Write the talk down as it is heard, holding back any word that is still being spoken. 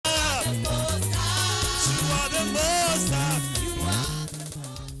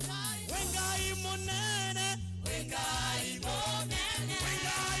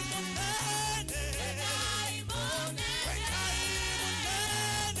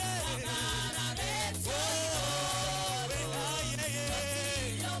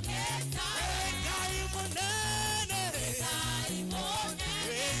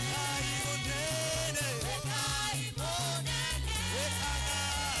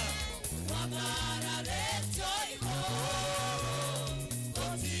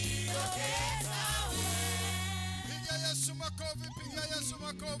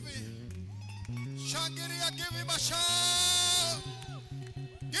Shangiria, give him a shout.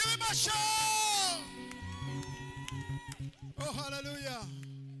 Give him a shout. Oh, hallelujah.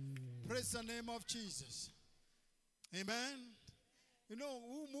 Praise the name of Jesus. Amen. You know,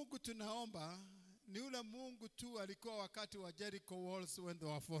 Mungu tunaomba ni ule Mungu tu alikuwa wakati wa Jericho walls when they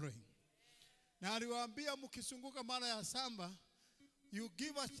were falling. Na aliwaambia mkisunguka mara ya samba, you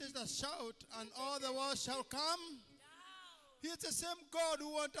give us just a shout and all the walls shall come. He's the same God who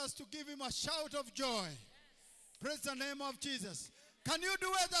wants us to give him a shout of joy. Praise the name of Jesus. Can you do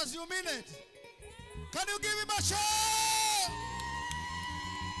it as you mean it? Can you give him a shout?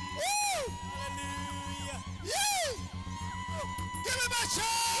 Woo! Hallelujah. Yeah! Give him a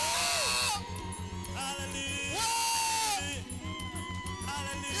shout! Hallelujah. Woo!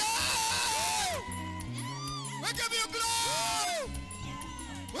 Hallelujah. Yeah! We give you glory.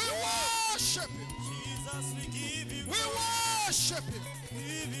 We worship you. Jesus, we give you We worship you.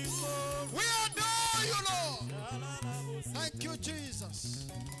 We adore you, Lord. Thank you, Jesus.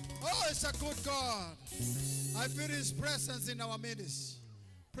 Oh, it's a good God. I feel his presence in our midst.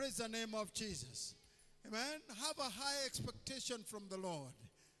 Praise the name of Jesus. Amen. Have a high expectation from the Lord.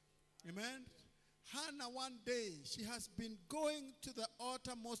 Amen. Hannah, one day, she has been going to the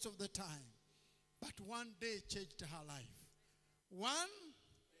altar most of the time. But one day changed her life.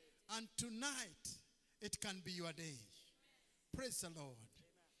 And tonight, it can be your day. Praise the Lord.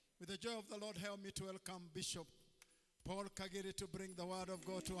 With the joy of the Lord, help me to welcome Bishop Paul Kagiri to bring the word of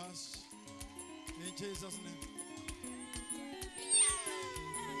God to us. In Jesus' name.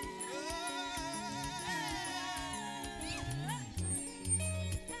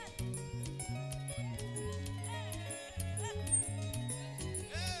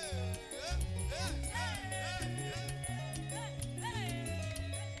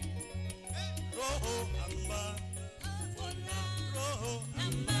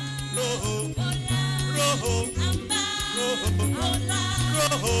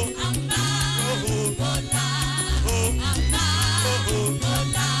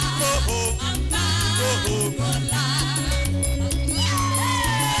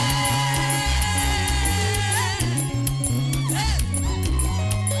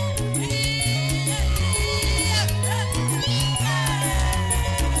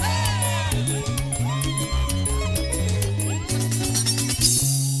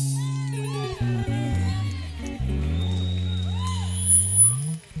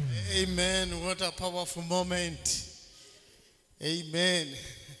 Amen. What a powerful moment. Amen.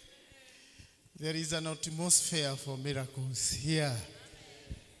 There is an atmosphere for miracles here.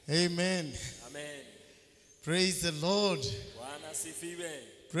 Amen. Amen. Praise the Lord.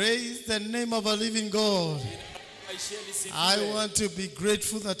 Praise the name of a living God. I want to be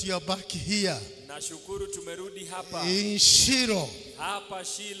grateful that you are back here in Shiloh.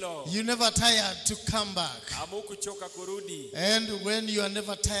 You never tired to come back. And when you are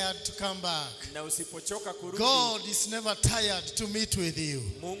never tired to come back, God is never tired to meet with you.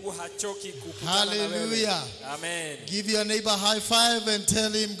 Hallelujah. Amen. Give your neighbor a high five and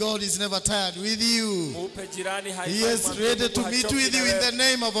tell him God is never tired with you. He is ready to meet with you in the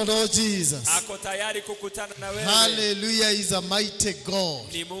name of our Lord Jesus. Hallelujah. He is a mighty God.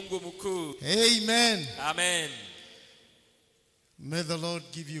 Amen. Amen. May the Lord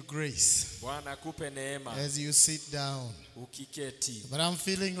give you grace as you sit down. But I'm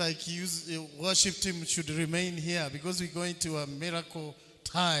feeling like worship team should remain here because we're going to a miracle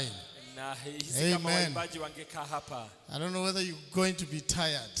time. Amen. I don't know whether you're going to be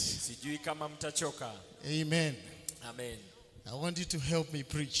tired. Amen. Amen. I want you to help me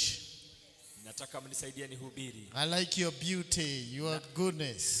preach. I like your beauty, your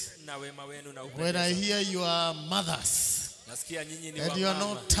goodness. When I hear you are mothers, and you are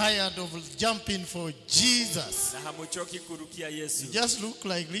not tired of jumping for Jesus. You just look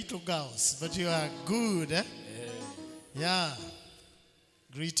like little girls, but you are good. Eh? Yeah.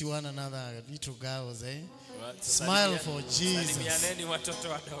 Greet one another, little girls. Eh? Smile for Jesus. Salimianeni watoto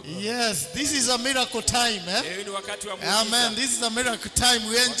wadogo. Yes, this is a miracle time. Leo ni wakati wa muujiza. Amen. This is a miracle time.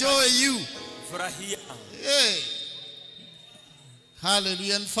 We enjoy you. Furahia. Hey.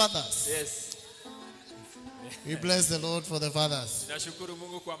 Hallelujah. And fathers. Yes. We bless the Lord for the fathers. Tunashukuru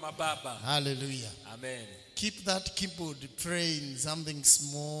Mungu kwa mababa. Hallelujah. Amen. Keep that keyboard playing something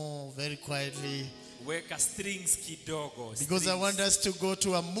small, very quietly. Weka strings kidogo. Because I want us to go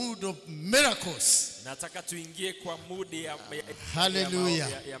to a mood of miracles. Nataka tuingie kwa mood ya Hallelujah.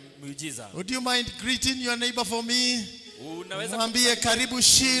 ya muujiza. Would you mind greeting your neighbor for me? Unaweza Mwambie karibu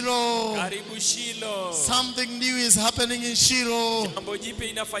Shiloh. Karibu Shiloh. Something new is happening in Shiloh. Jambo jipya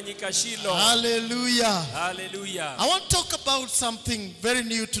inafanyika Shiloh. Hallelujah. Hallelujah. I want to talk about something very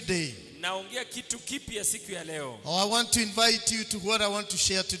new today. Naongea kitu kipya siku ya leo. I want to invite you to what I want to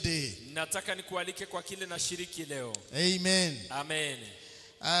share today. Nataka nikualike kwa kile na shiriki leo. Amen. Amen.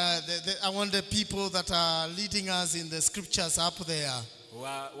 I want the people that are leading us in the scriptures up there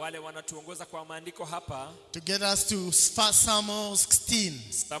Wale wanatuongoza kwa maandiko hapa to get us to 1 Samuel 16.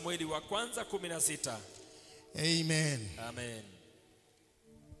 Samueli wa kwanza 16. Amen. Amen.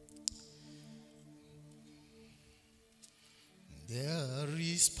 There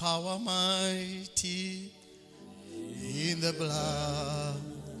is power mighty in the blood.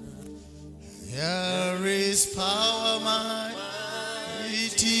 There is power mighty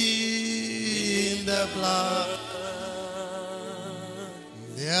in the blood.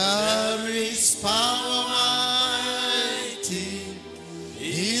 There is power mighty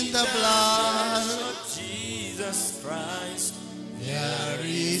in the blood of Jesus Christ. There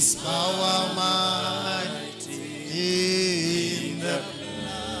is power mighty in the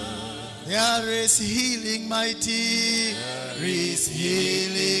blood. There is healing mighty. There is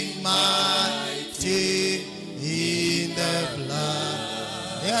healing mighty in the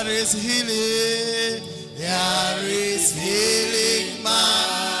blood. There is healing. There is healing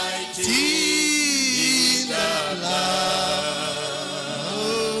mighty in the blood.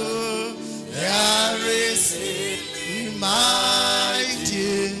 Oh, there is healing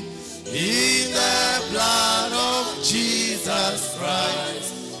mighty in the blood of Jesus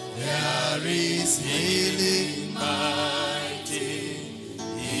Christ. There is healing mighty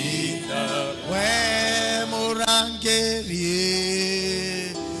in the blood.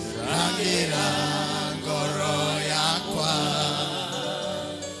 Murangeri, rangirangoro yakwa,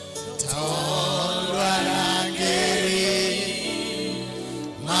 taolwa rangeri,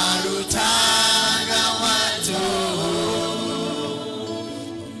 marutanga watu,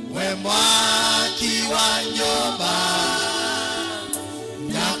 we mwaki wa nyumba,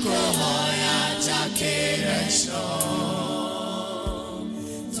 yakohoya chakeresho,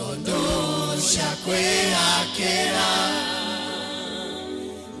 tondusha kwe akera,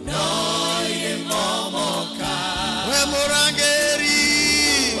 noye momoka. We murangeri,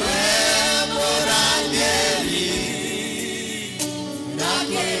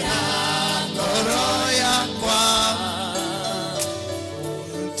 nakera ngoro yakwa,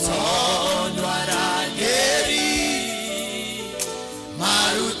 tondwa rangeri,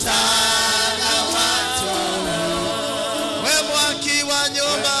 marutanga watu, we mwaki wa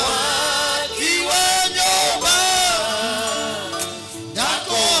nyumba,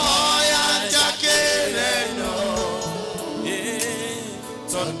 yakohoya chakereno,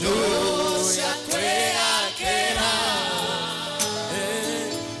 tondusha kwe akera,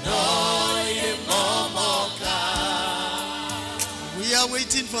 noye momoka. We are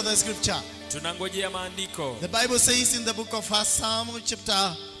waiting for the scripture. Tunangojea maandiko. The Bible says in the book of 1 Samuel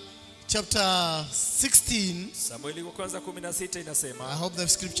chapter 16. Samueli wa kwanza 16 I inasema. hope the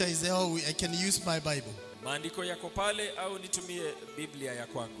scripture is there, or I can use my Bible. Maandiko yako pale au nitumie Biblia ya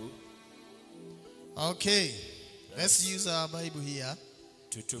kwangu? Okay, let's use our Bible here.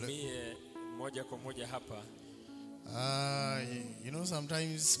 Tutumie moja kwa moja hapa. You know,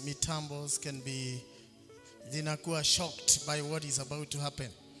 sometimes mitambos can be zinakuwa shocked by what is about to happen.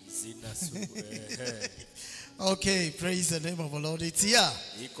 Okay, praise the name of the Lord. It's here.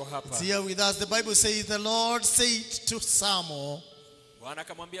 Iko hapa. It's here with us. The Bible says the Lord said to Samuel, Bwana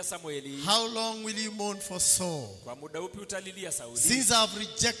akamwambia Samueli, how long will you mourn for Saul? kwa muda upi utalilia Sauli? Since I've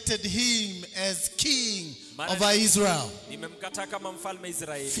rejected him as king over Israel. Nimemkataa kama mfalme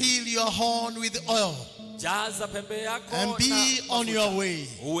Israeli. Fill your horn with oil Jaza pembe yako and be on your way.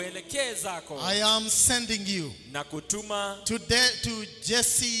 uelekee zako. I am sending you Na kutuma to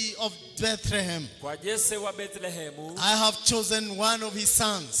Jesse of Bethlehem. kwa Jese wa Bethlehemu. I have chosen one of his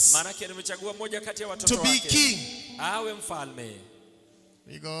sons Maana yake nimechagua moja kati ya watoto to be wake king. awe mfalme.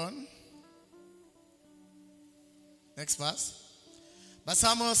 We go on. Next verse. But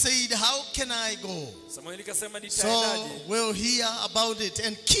Samuel said, how can I go? Samueli kasema So nitaendaje? will hear about it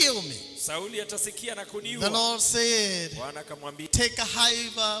and kill me. Sauli atasikia na The kuniua. Lord said, Bwana akamwambia, take a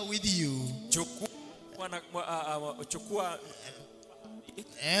hiver with you chukua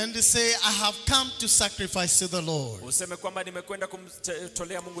and say, I have come to sacrifice to the Lord. useme kwamba nimekwenda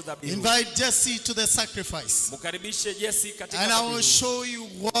kumtolea Mungu dhabihu. Invite Jesse to the sacrifice. Mkaribishe Jesse katika And I will dhabihu. show you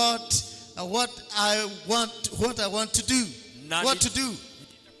what I want to do. What to do.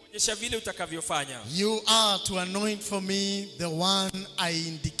 Onyesha vile utakavyofanya. You are to anoint for me the one I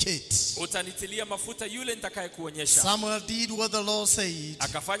indicate. Utanitilia mafuta yule nitakayekuonyesha. Samuel did what the Lord said.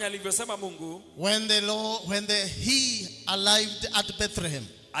 Akafanya alivyosema Mungu. When he arrived at Bethlehem,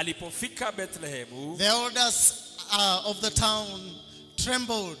 Alipofika Bethlehemu, the elders of the town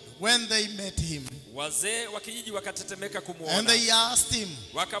trembled when they met him. wazee wa kijiji wakatetemeka And kumuona. they asked him,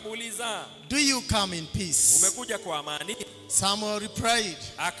 Wakamuuliza, do you come in peace? umekuja kwa amani? Samuel replied,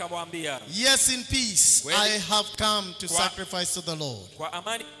 Akamwambia, yes, in peace. Kweli. I have come to sacrifice to the Lord. kwa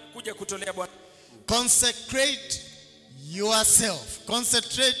amani kuja kutolea Bwana. Consecrate yourself.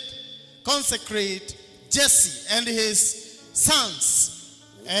 Consecrate Jesse and his sons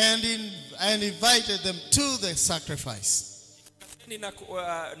and invited them to the sacrifice.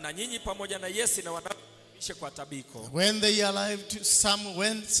 Na nyinyi pamoja na Yese na wanaoisha kwa tabiko. When they arrived,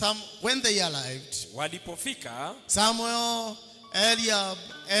 when they arrived, Walipofika, Samuel, Eliab,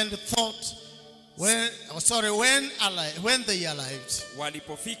 and thought, when they arrived,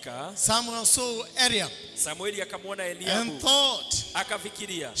 walipofika, Samuel saw Eliab Samueli akamwona and Eliabu. thought,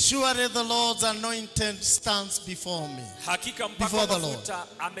 Akafikiria, surely the Lord's anointed stands before me. hakika Before mpaka the Lord. mafuta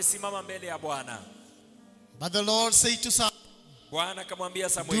amesimama mbele ya Bwana. But the Lord said to Samuel, Bwana akamwambia do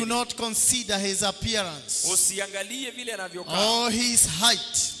Samueli, not consider his appearance usiangalie vile anavyokaa or his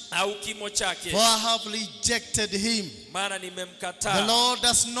height, au kimo chake, for I have rejected him. maana The nimemkataa. Lord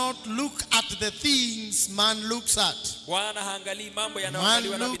does not look at the things man looks at. Bwana haangalii mambo Man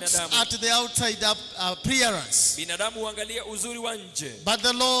yanayoangaliwa na looks binadamu. at the outside appearance, Binadamu huangalia uzuri wa nje, but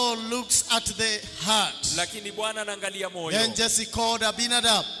the Lord looks at the heart. lakini Bwana anaangalia moyo. Then Jesse called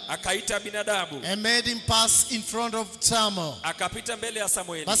Abinadab Akaita Abinadabu, and made him pass in front of Samuel. akapita mbele ya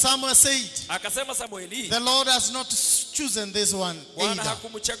Samueli. But Samuel said, Akasema Samueli, the Lord has not chosen this one Bwana either.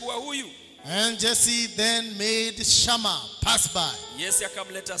 hakumchagua huyu. And Jesse then made Shammah pass by. Yese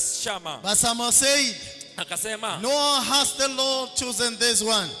akamleta Shama. But Samuel said, Akasema, nor has the Lord chosen this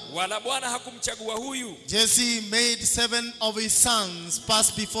one. wala Bwana hakumchagua huyu. Jesse made 7 of his sons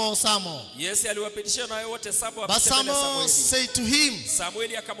pass before Samuel. Yese aliwapitisha na wote 7 But wapite mbele ya Samuel Samueli. said to him,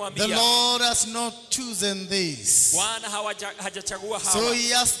 Samueli the akamwambia, Lord has not chosen this. Bwana hajachagua So hawa.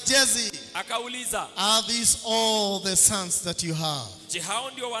 he asked Jesse, Akauliza, are these all the sons that you have? je,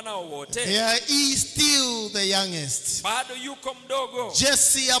 hao ndio wanao wote? Here he is still the youngest. Bado yuko mdogo.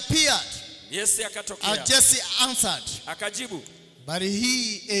 Jesse appeared. Yese And akatokea. Jesse answered, Akajibu, but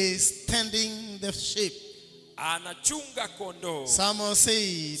he is tending the sheep. anachunga kondoo. Samuel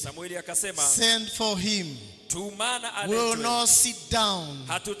said, Samueli akasema, send for him. tumana We will aletwe. not sit down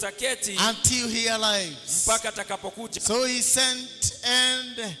Hatutaketi until he arrives. mpaka atakapokuja. So he sent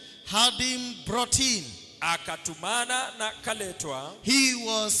and had him brought in. Akatumana na kaletwa. He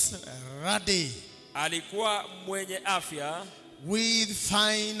was ruddy, Alikuwa mwenye afya with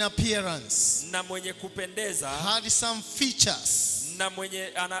fine appearance, na mwenye kupendeza had some features. na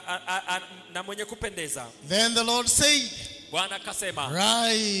mwenye kupendeza. Then the Lord said, Bwana akasema,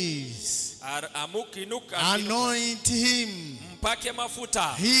 rise, inuka, anoint him. mpake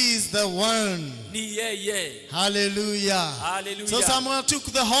mafuta. He is the one. Ni yeye. Hallelujah. Hallelujah. So Samuel took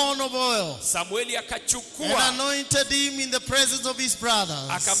the horn of oil Samueli and akachukua, anointed him in the presence of his brothers.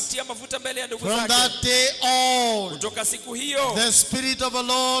 akamtia mafuta mbele ya ndugu From zake. that day on, Kutoka siku hiyo, the Spirit of the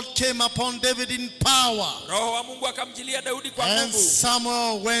Lord came upon David in power. Roho wa Mungu akamjilia Daudi kwa And nguvu.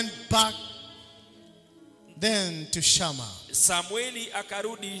 Samuel went back then to Shammah. Samueli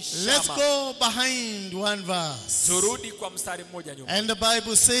akarudi Let's Shama. go behind one verse. Turudi kwa mstari mmoja nyuma. And the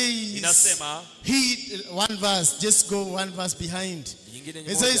Bible says, Inasema, one verse, just go one verse behind. nyingine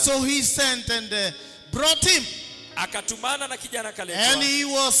It says, moja. so he sent and brought him, Akatumana na kijana and kaletwa. he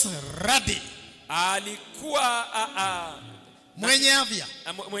was ruddy, Alikuwa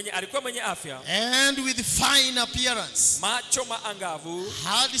alikuwa mwenye afya, and with fine appearance, macho maangavu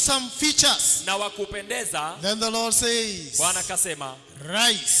had some features. na wakupendeza. Then the Lord says, Bwana akasema,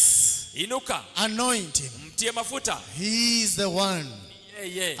 rise, inuka, anoint him. mtie mafuta. He is the one.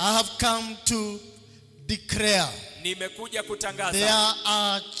 Yeye. I have come to declare nimekuja there kutangaza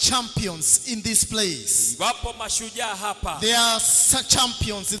are champions in this place. wapo mashujaa hapa. There are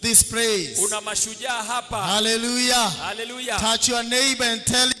champions in this place. Kuna mashujaa hapa. Hallelujah. Hallelujah. Touch your neighbor and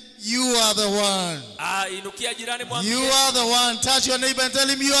tell him you are the one. Inukia jirani mwambie. You are the one. Touch your neighbor and tell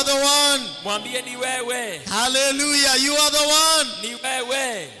him you are the one. Mwambie ni wewe. Hallelujah. You are the one. Ni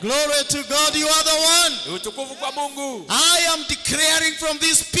wewe. Glory to God. You are the one. Utukufu kwa Mungu. I am declaring from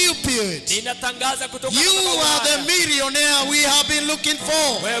this pulpit. Ninatangaza kutoka You are the millionaire we have been looking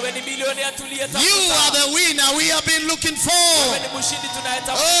for. Wewe ni milionea tuliyetafuta. You are the winner we have been looking for. Wewe ni mshindi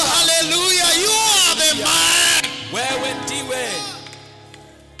tunayetafuta. Oh, hallelujah. You are the man. Wewe ndiwe.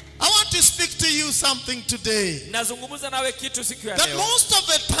 I want to speak to you something today. Nazungumza nawe kitu siku ya That leo. most of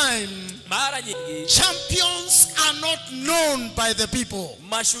the time, Mara nyingi champions are not known by the people.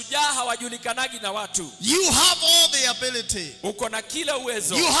 mashujaa hawajulikanagi na watu. You have all the ability. Uko na kila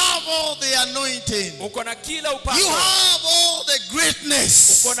uwezo. You have all the anointing. Uko na kila You upako. have all the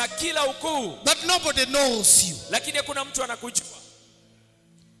greatness. Uko na kila ukuu. But nobody knows you. Lakini hakuna mtu anakujua.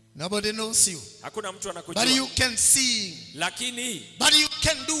 Nobody knows you. Hakuna mtu anakujua. But you can sing. Lakini But you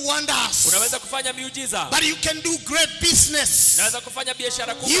can do wonders. unaweza kufanya miujiza. But you can do great business. Unaweza kufanya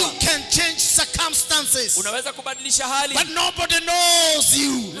biashara kubwa. You can change circumstances. Unaweza kubadilisha hali. But nobody knows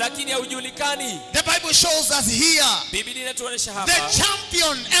you. Lakini haujulikani. The Bible shows us here. Biblia inatuonyesha hapa. The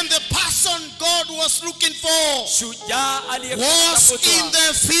champion and the person God was looking for Shujaa aliyekuwa was in anatafutwa.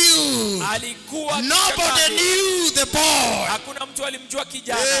 the field. Alikuwa Nobody kichakani. knew the boy. Hakuna mtu alimjua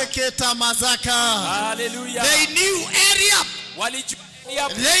kijana. Eketa mazaka. Hallelujah. They knew Eliab. Walijua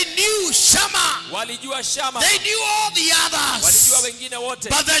Eliab. They knew Shammah. Walijua Shama. They knew all the Walijua others. wengine wote.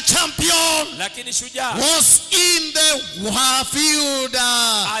 But the champion Lakini shujaa was in the field.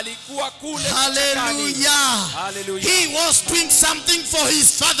 alikuwa kule kichakani. Hallelujah. Hallelujah. He was doing something for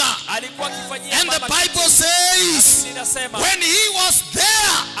his father. Alikuwa akifanyia And the mama Bible kitu. says, Ninasema when he was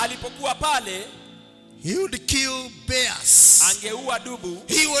there, alipokuwa pale he would kill bears. angeua dubu,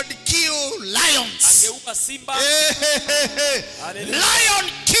 He would kill lions. angeua simba. Hey, hey, hey, hey. Hallelujah.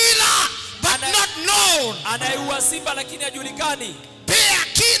 Lion killer, but not known. Anayeua simba lakini hajulikani. Bear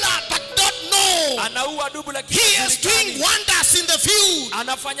killer, but not known. Anaua dubu lakini He is doing hajulikani. wonders in the field,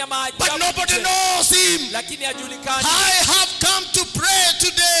 Anafanya but maajabu nobody nje, knows him. lakini hajulikani. I have come to pray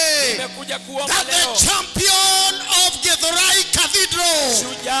today Nimekuja kuomba that leo. the champion of Githurai Cathedral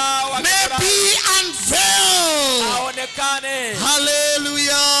Shujaa wa may Githurai be unveiled. aonekane.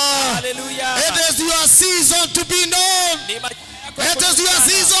 Hallelujah. Hallelujah. It is your season to be known. Ni majira yako ya It is your kujulikana.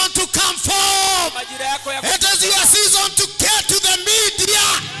 season to come forth. Majira yako ya It is your season to get to the media.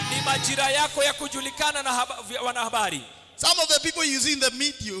 Ni majira yako ya kujulikana na wanahabari. Some of the people you see in the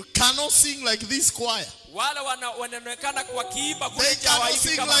media cannot sing like this choir. Wala wanaonekana wakiimba They kule cannot hawaimbi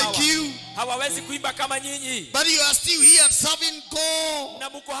sing kama like hawa. you. Hawawezi kuimba kama nyinyi. But you are still here serving God. Na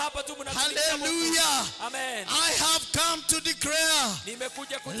mko hapa tu mnatumikia Mungu. Hallelujah. Amen. I have come to declare,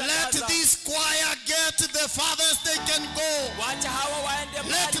 Nimekuja let kutangaza. this choir get the farthest they can go. Wacha hawa waende Let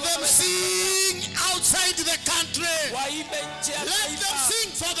mbali them wakaweze sing outside the country. waimbe nje ya Let them taifa.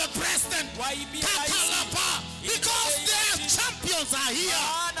 sing for the president. Waimbie rais. Katalapa. Because their champions are here.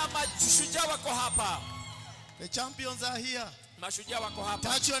 Maana mashujaa wako hapa. The champions are here. Mashujaa wako hapa.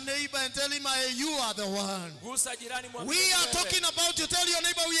 Touch your neighbor and tell him, you are the one. Gusa jirani mwambie We are wewe. talking about you. Tell your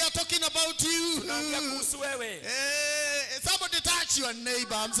neighbor we are talking about you. Tunaongea kuhusu wewe. Hey, somebody touch your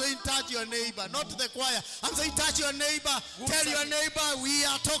neighbor. I'm saying touch your neighbor, not the choir. I'm saying touch your neighbor. Tell your neighbor we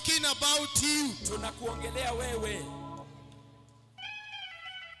are talking about you. Tunakuongelea wewe.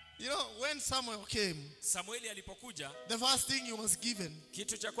 You know, when Samuel came, Samueli alipokuja, the first thing he was given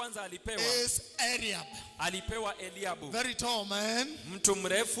kitu cha kwanza alipewa, is Eliab. alipewa Eliabu. Very tall man, Mtu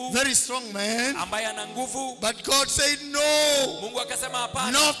mrefu, very strong man. ambaye ana nguvu. But God said, no, Mungu akasema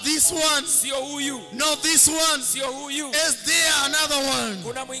hapana. not this one, Sio huyu. not this one. Sio huyu. Is there another one?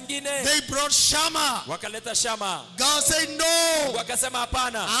 Kuna mwingine. They brought Shammah. Wakaleta Shama. God said, Mungu no. akasema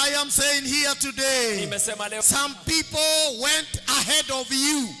hapana. I am saying here today, Nimesema leo. some people went ahead of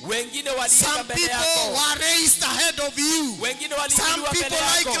you. Wengine walienda Some mbele people yako. were raised ahead of you. Wengine Some waliinuliwa people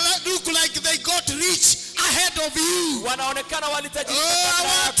mbele yako. look like they got rich ahead of you. Wanaonekana walitajirika Oh, I mbele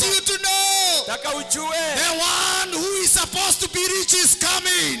want yako. you to know, Taka ujue. the one who is supposed to be rich is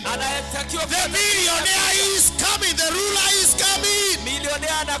coming. Anayetakiwa The kuwa millionaire is coming. The ruler is coming.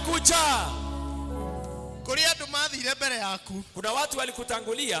 milionea anakuja. Kuria tumathire mbere yaku. Kuna watu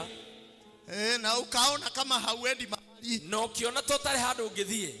walikutangulia Na ukaona kama hauendi mahali. na ukiona totally hado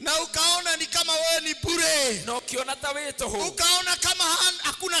ungithie. Na ukaona ni kama wewe ni bure. Na ukiona ta wito ho. Ukaona kama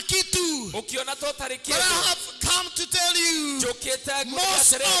hakuna kitu. Ukiona totally But kitu. I have come come to tell you, Joketa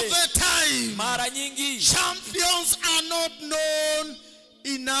most of the time, mara nyingi champions are not known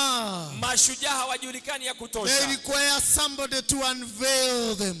enough. mashujaa hawajulikani ya They kutosha. require somebody to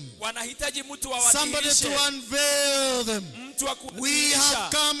unveil them. Wanahitaji mtu Somebody awakilishe, to unveil them. mtu wa We have kuwakilisha.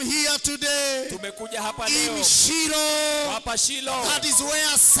 come here today Tumekuja hapa in leo Shiloh. hapa Shiloh, That is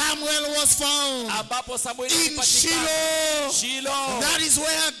where Samuel was found. ambapo Samueli In alipatikana. Shiloh. Shiloh, That is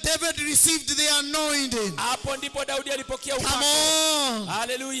where David received the anointing. hapo ndipo Daudi alipokea Come upako. on.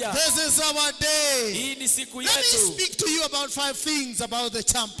 Hallelujah. This is our day. Hii ni siku Let me yetu. speak to you about 5 things about the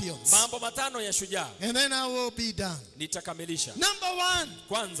champions. Mambo matano ya shujaa. And then I will be done. Nitakamilisha. Number 1.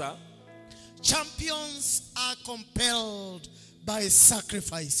 Kwanza, Champions are compelled by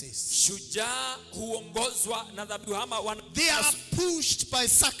sacrifices. shujaa huongozwa na dhabihu ama They are pushed by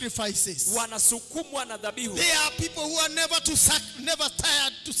sacrifices. wanasukumwa na dhabihu. They are people who are never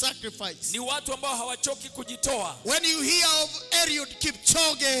tired to sacrifice. Ni watu ambao hawachoki kujitoa. When you hear of Eliud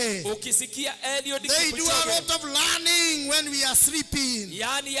Kipchoge, Ukisikia Eliud they do a Kipchoge, lot of learning when we are sleeping.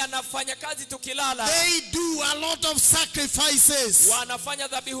 yani anafanya kazi tukilala. They do a lot of sacrifices. Wanafanya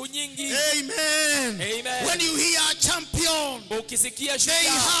dhabihu nyingi. Amen. Amen. When you hear a champion, Ukisikia they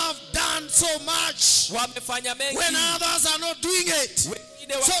shujaa, have done so much wamefanya mengi. when others are not doing it.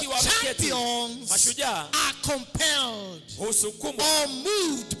 Wengine So wakiwa wameketi. champions Mashujaa are compelled husukumwa, or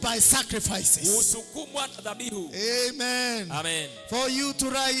moved by sacrifices. husukumwa na dhabihu. Amen. Amen. For you to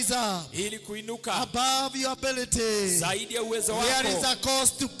rise up Ili kuinuka above your ability, zaidi ya uwezo there is wako, a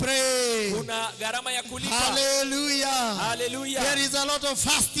cost to pray. kuna gharama ya kulipa. Hallelujah. Hallelujah. There is a lot of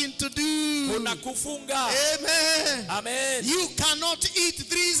fasting to do. Kuna kufunga. Amen. Amen. You cannot eat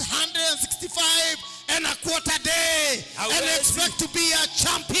 365 and a quarter day and Hawezi. expect to be a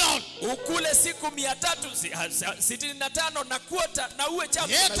champion. Ukule siku 365 na kuota na uwe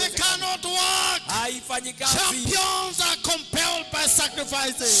champion. It cannot work. Haifanyi kazi. Champions are compelled by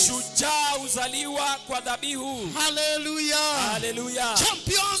sacrifices. Shujaa uzaliwa kwa dhabihu. Hallelujah. Hallelujah.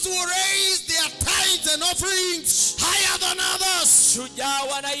 Champions will raise their tithes and offerings higher than others. Shujaa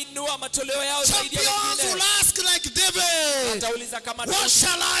wanainua matoleo yao zaidi ya Champions will wengine. ask like David, Atauliza kama what Daudi,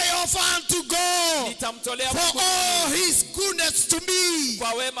 shall I offer unto God nitamtolea for Mungu all his goodness to me?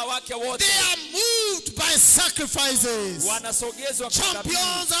 kwa wema wake wote. They are moved by sacrifices. Wanasogezwa kwa dhabihu.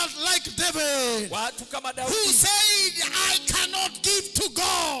 Champions are like David, Watu kama who Daudi, said, I cannot give to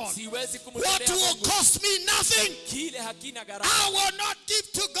God siwezi what kumtolea will Mungu cost me nothing. kile hakina gharama. I will not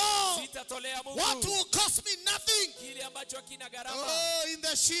give to God Sitatolea what Mungu will cost me nothing. kile ambacho hakina gharama. Oh, in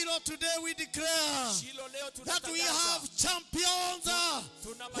the Shiloh today we declare Shiloh leo that we tunatangaza have champions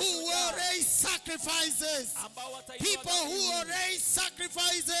who will raise sacrifices. ambao watainua People who will dhabihu, raise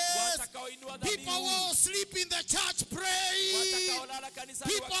sacrifices. watakaoinua People dhabihu, will sleep in the church praying. watakaolala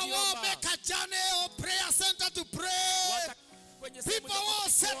kanisani People will wakiomba, make a journey or prayer center to pray. wataka- kwenye sehemu People will za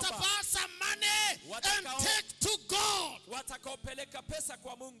set kuomba, apart some money and Watakao- take to God. watakaopeleka pesa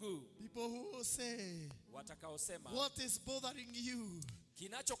kwa Mungu, People who will say, watakaosema what is bothering you?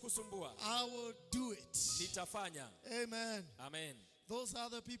 kinachokusumbua I will do it. nitafanya. Amen. Amen. Those are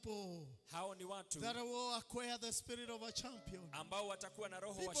the people Hao ni watu that will acquire the spirit of a champion. ambao watakuwa na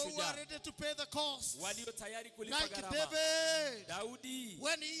roho wa People who are shujaa, ready to pay the cost. walio tayari kulipa Like gharama. David, Daudi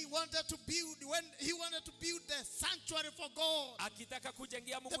when he wanted to build the sanctuary for God. akitaka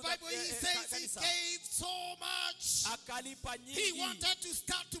kujengea The Mungu Bible says he kanisa, gave so much. akalipa He nyingi. wanted to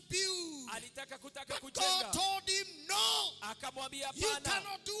start to build. Alitaka kutaka But God kujenga, told him, no, akamwambia you hapana,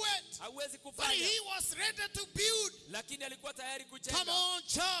 cannot do it. hauwezi But kufanya. he was ready to build. Lakini alikuwa tayari Come kujenga. on,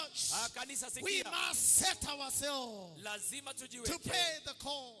 church. Kanisa We sikia, must set ourselves lazima to tujiweke pay the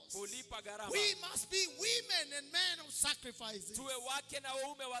cost. kulipa gharama. We must be women and men of sacrifices. Tuwe wake na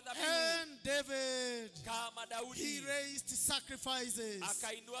waume wa dhabihu And David, kama he Daudi, raised sacrifices.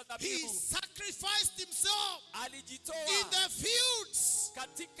 akainua He dhabihu, sacrificed himself in alijitoa the fields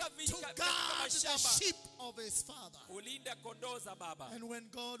katika to katika guard the mashamba sheep of his father. kulinda kondoo za baba. And when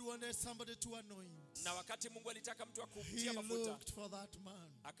God wanted somebody to anoint, Na wakati Mungu alitaka mtu he akumtia mafuta, looked for that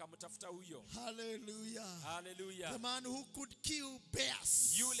man. akamtafuta huyo. Hallelujah. The Haleluya. man who could kill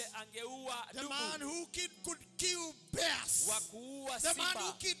bears. Yule angeua The man dubu, who could kill bears. wa kuua The man who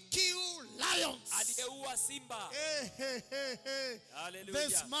simba, could kill lions. aliyeua simba. Hey, hey, hey, hey. This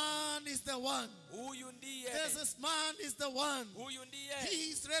Haleluya. man is the one. Huyu ndiye, This man is the one. huyu ndiye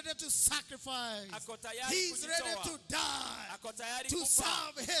He's ready to sacrifice. ako tayari He's ready kujitoa, to die ako tayari to kufa,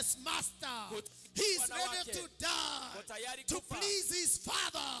 serve his master. Kutumikia He's Bwana ready wake. to die ako tayari to kufa, please his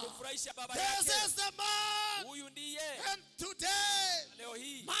father. kufurahisha baba This yake. is the man. Huyu ndiye. And today, Leo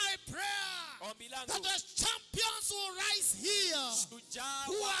hii my prayer ombi that langu, the champions will rise here shujaa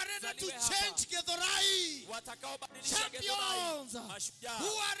who wa are are ready to Zaliwe change Githurai. watakaobadilisha Githurai, Champions mashujaa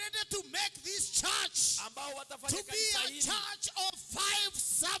who are ready to make this church ambao watafanya to be kanisa a hili church of 5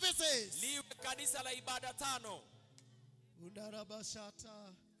 services. liwe kanisa la ibada 5.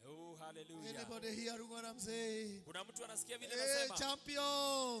 Undarabashata. Oh, hallelujah. Anybody hearing what I'm saying? Kuna mtu anasikia vile Hey, nasema?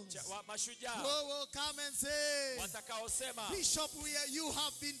 champions. Mashujaa Who will come and say, watakaosema, Bishop, you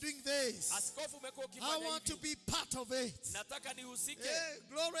have been doing this. askofu umekuwa I ukifanya want to hivi, be part of it. nataka nihusike. Hey,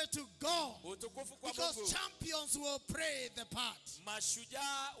 glory to God. Utukufu kwa Because Mungu. champions will play the part.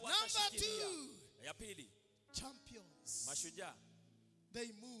 Mashujaa Number watashikilia. 2, Ya pili, champions, mashujaa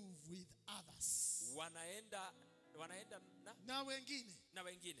they move with others. wanaenda Na wengine, na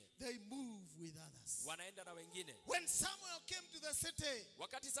wengine, they move with others. wanaenda na wengine. When Samuel came to the city,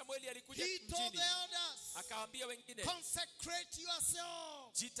 Wakati Samueli alikuja he told mjini, the elders, akawaambia wengine, consecrate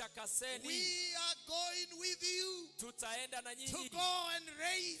yourselves. jitakaseni, We are going with you tutaenda na to nyinyi go and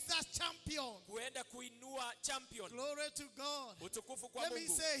raise a champion. kuenda kuinua champion. Glory to God. Utukufu kwa Let me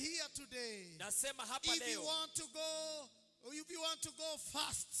Mungu. say here today, Nasema hapa if you leo, want to go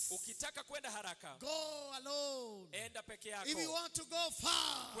fast, ukitaka kwenda haraka, go alone. enda peke If you yako. want to go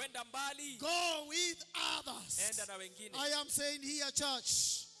far, Kwenda mbali, go with others. enda na wengine. I am saying here,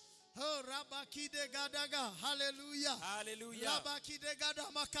 church. Oh, Rabakide Gadaga. Hallelujah. Hallelujah. Rabakide Gada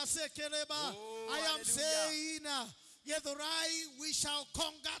Makasekeleba. Oh, I am hallelujah. saying, Githurai, we shall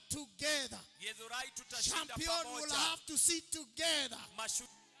conquer together. Githurai tutashinda Champion will pamoja. have to sit together.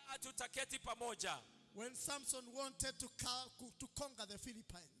 Mashujaa tutaketi pamoja. When Samson wanted to conquer the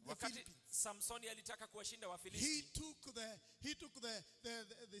Philippines, Wakati Samsoni alitaka kuwashinda he Wafilisti, took the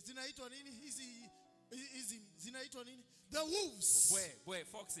zinaitwa nini? Zinaitwa nini? The wolves.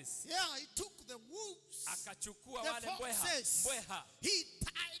 foxes. Yeah, he took the wolves. Akachukua The wale foxes. mbweha, He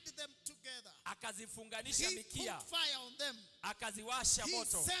tied them together. akazifunganisha He mikia, put fire on them. akaziwasha He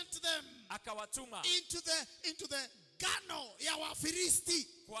moto, sent them akawatuma into the gano ya Wafilisti.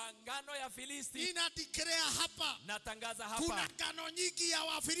 kwa ngano ya Filisti. Ina declare hapa. Natangaza Kuna hapa, gano nyingi ya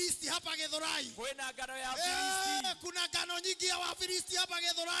Wafilisti hapa Githurai. kuna ngano ya Filisti. Kuna gano nyingi ya Wafilisti hapa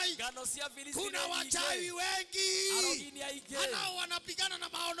Githurai. Ngano si ya Filisti. Kuna wachawi wengi. Arogini ya ige. Hao wanapigana na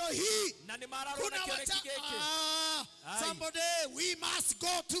maono hii. Na ni mararo Kuna na kioneki geke. somebody, we must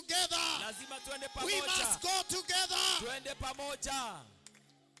go together. Lazima tuende We pamoja. must go together. Tuende pamoja.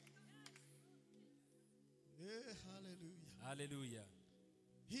 Yeah, hallelujah. Hallelujah.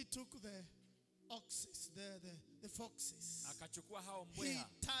 He took the oxes, the foxes. Akachukua hao He mbweha,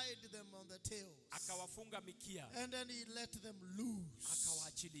 tied them on the tails. akawafunga mikia, And then he let them loose.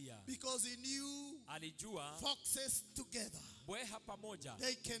 akawaachilia. Because he knew Alijua foxes together, mbweha pamoja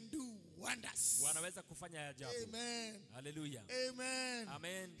they can do wonders. wanaweza kufanya ajabu. Amen. Hallelujah. Amen.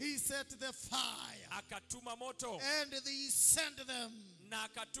 Amen. He set the fire Akatuma moto and he sent them. na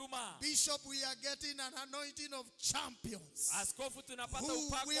akatuma. Bishop, we are getting an anointing of champions Askofu, tunapata who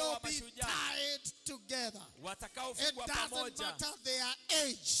upako will wa be mashujaa tied together. It watakaofungwa doesn't pamoja. matter their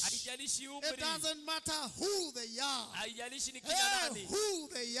age. Haijalishi It umri, doesn't matter who they are. haijalishi ni kina Hey, nani, who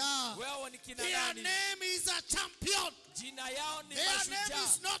they are. wao ni kina Their nani. name is a champion. Jina yao ni Their name mashujaa.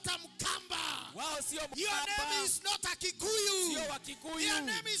 is not a Mkamba. Wao sio Your name Mkamba, is not a Kikuyu. sio Wakikuyu, Your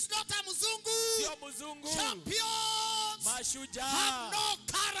name is not a Mzungu. sio Mzungu. Champions Mashujaa have no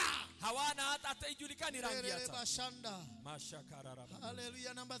kara. hawana hata ijulikani rangi hata. Bashanda. Mashakararaba.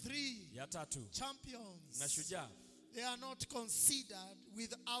 Hallelujah. Number 3. Ya tatu, Champions. mashujaa They are not considered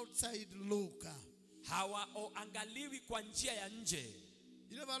with outside look. hawaangaliwi kwa njia ya nje.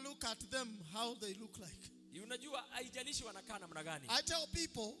 You never look at them how they look like. Unajua haijalishi wanakaa namna gani. I tell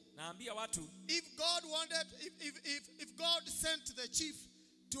people, Naambia watu, if God wanted, if God sent the chief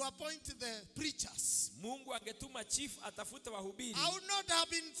to appoint the preachers, Mungu angetuma chief atafute wahubiri, I would not have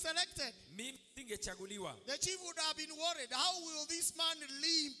been selected. mimi singechaguliwa. The chief would have been worried. How will this man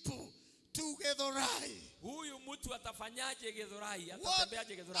limp to Githurai? Huyu mtu atafanyaje Githurai? What?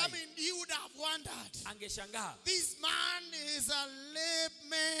 Atatembeaje I Githurai? mean, he would have wondered. Angeshangaa. This man is a lame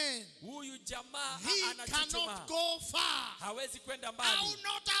man. Huyu jamaa He anachuchuma, cannot go far. hawezi kwenda I mbali. would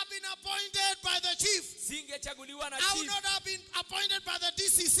not have been appointed by the chief. Singechaguliwa na I would chief, not have been appointed by the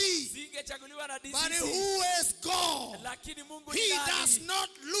DCC. singechaguliwa na But DCC. who is God? Lakini Mungu He ni nani? does not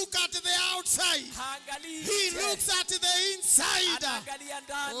look at the outside. Haangalii He nje, looks at the inside. anaangalia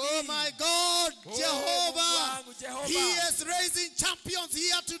ndani. Oh my God, Oh, Jehovah. Mungu wangu, Jehova. He is raising champions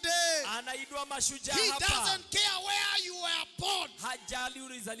here today. Anainua mashujaa He hapa. doesn't care where you were born. Hajali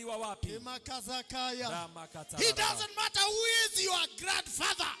ulizaliwa wapi. Imakazakaya. Ramakatara. He doesn't matter who is your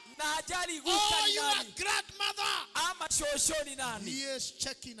grandfather Na hajali or gusa ni your nani grandmother. ama kama shosho ni nani? He is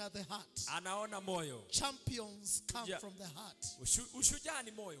checking at the heart. Anaona moyo. Champions come Yeah. from the heart. Ushujaa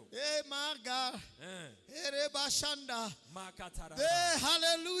ni moyo. Hey, my God. Hey, Bashanda. Makatara. Hey,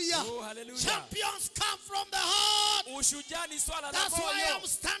 hallelujah. Oh, hallelujah. Champions come from the heart. Ushujaa ni swala la That's why moyo. I'm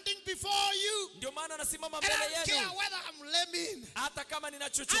standing before you. Ndio maana nasimama And I mbele don't care yenu. whether I'm lemming. Hata kama I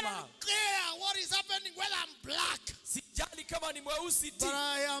ninachuchuma. don't care what is happening, whether I'm black. Sijali kama ni mweusi ti. But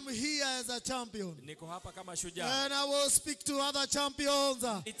I am here as a champion. Niko hapa kama shujaa. And I will speak to other champions.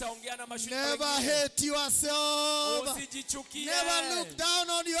 Nitaongea na mashujaa Never wengine. hate yourself. Usijichukie. Never look down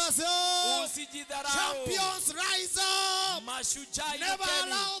on yourself. Usijidharau. Champions rise up. Mashujaa Never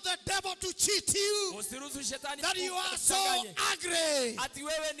inukeni. allow the devil to cheat you. Usiruhusu shetani That you are so kukudanganye. angry. Ati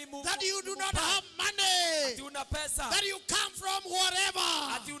wewe ni Mungu. That you do not have money. Ati una pesa. That you come from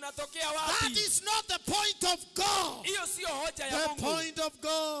wherever. Ati unatokea That wapi? is not the point of God. Hiyo sio hoja ya The Mungu. point of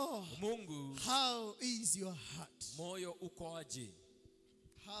God. Mungu, How is your heart? moyo ukoaje?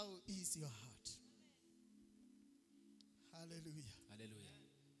 How is your heart? Hallelujah. Haleluya.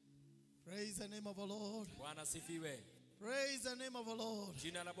 Praise the name of the Lord. Bwana sifiwe. Praise the name of the Lord.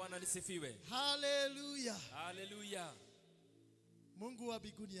 Jina la Bwana lisifiwe. Hallelujah. Haleluya. Mungu wa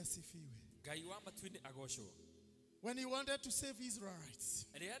mbinguni asifiwe. Ngai wa matuini agocwo. When he wanted to save Israelites,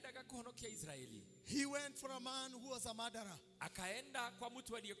 Aliendaga kuhonokia Israeli. he went for a man who was a murderer. Akaenda kwa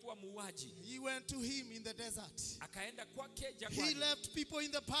mtu aliyekuwa muuaji. He went to him in the desert. Akaenda kwake He jangwani. left people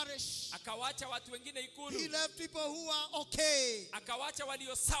in the parish. Akawacha watu wengine He ikulu. left people who are okay. Akawacha walio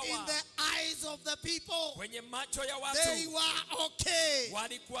In sawa. the eyes of the people, Kwenye macho ya they watu were okay.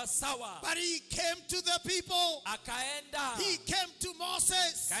 walikuwa sawa. But he came to the people. Akaenda. He came to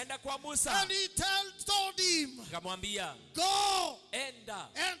Moses. Kaenda kwa Musa. And he told him, Akamwambia, go enda.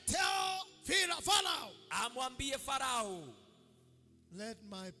 and tell Pharaoh, Amwambie Farao, let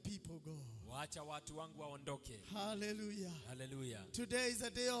my people go. waacha watu wangu waondoke. Hallelujah. Haleluya. Today is a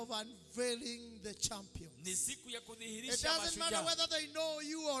day of unveiling the champions. Ni siku ya It kudhihirisha doesn't matter mashujaa. whether they know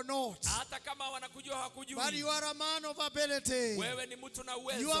you or not. Hata kama wanakujua But you hawakujui. are a man of ability. Wewe ni mtu na You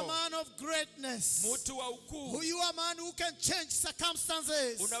are a uwezo. man of greatness. Mtu wa ukuu. You are a man who can change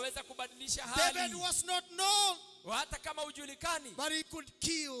circumstances. Unaweza kubadilisha David hali. was not known, Hata kama hujulikani. but he could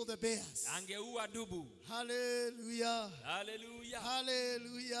kill the bears. Angeua dubu. Hallelujah. Haleluya.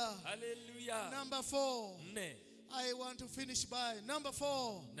 Hallelujah. Haleluya. Number 4. 4. I want to finish by number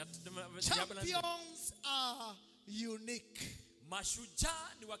 4. Champions are unique.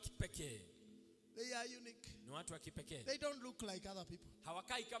 Mashujaa ni wa kipekee. They are unique. Ni watu wa kipekee. They don't look like other people.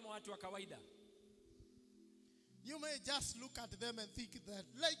 Hawakai kama watu wa kawaida. You may just look at them and think that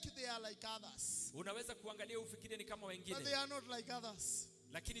like they are like others. Unaweza kuangalia ufikiri ni kama But they wengine. are not like others.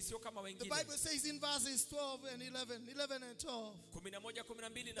 Lakini sio kama The wengine. Bible says in verses 12 and 11 and 12, 11,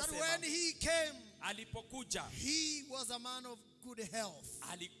 12 that nasema. when he came, Alipokuja. he was a man of good health.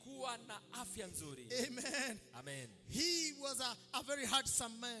 Alikuwa na afya nzuri. Amen. Amen. He was a very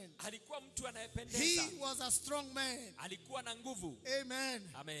handsome man. Alikuwa mtu He anayependeza. was a strong man. Alikuwa na nguvu. Amen.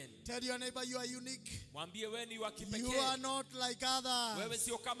 Amen. Tell your neighbor you are unique. Mwambie wewe ni wa You kipekee. are not like Wewe others.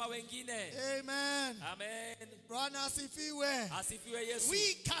 sio kama wengine. Amen. Amen. Bwana asifiwe. Asifiwe Yesu.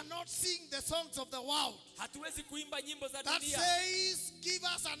 We cannot sing the songs of the world Hatuwezi kuimba nyimbo za that dunia. says, give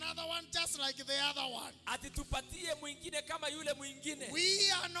us another one just like the other one. Ati tupatie mwingine kama yule mwingine. We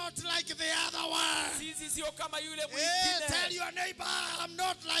are not like the other one. Sisi sio kama yule Tell mwingine. your neighbor, I'm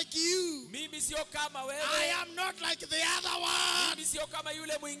not like you. Mimi sio kama I wewe. am not like the other one. Mimi sio kama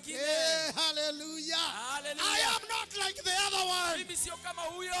yule mwingine. Hallelujah. Hallelujah. I am not like the other one. Mimi sio kama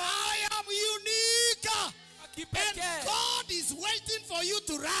huyo. I am unique. And Kipekee. God is waiting for you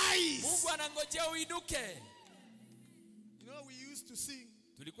to rise. Mungu anangojea uinuke. You know, we used to sing,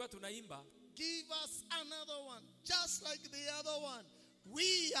 Tulikuwa tunaimba, give us another one, just like the other one.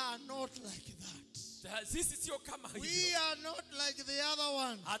 We are not like that. sisi sio kama We hivyo. are not like the other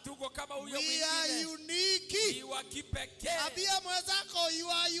one. Hatuko kama huyo We are mwingine. unique. Ni wa kipekee. Abia mwenzako, you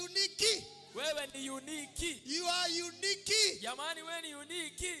are unique. Wewe ni uniki. You are unique. Jamani wewe ni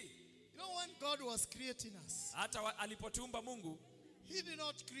uniki. You know, when God was creating us, Hata alipotuumba Mungu, He did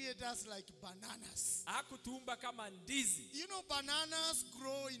not create us like bananas. hakutuumba kama ndizi. You know, bananas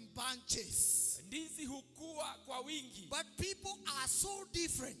grow in bunches. Ndizi hukua kwa wingi. But people are so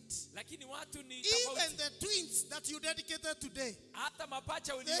different. Lakini watu ni Even tofauti. the twins that you dedicated today, Hata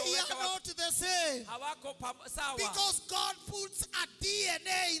mapacha they are ulioweka not the same. hawako sawa. Because God puts a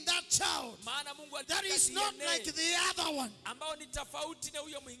DNA in that child Maana Mungu that aliweka is not DNA like the other one. ambao ni tofauti na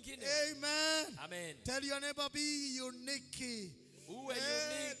huyo mwingine. Amen. Amen. Tell your neighbor, be unique. Uwe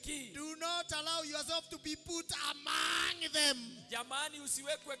Eh, uniki. do not allow yourself to be put among them. Jamani,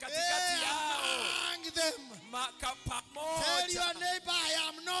 usiwekwe katikati yao. Among them. Tell your neighbor, I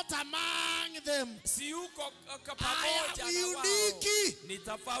am not among them. Si uko I pamoja am na wao. unique. Ni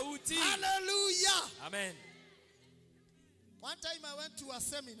tofauti. Hallelujah. Amen. One time I went to a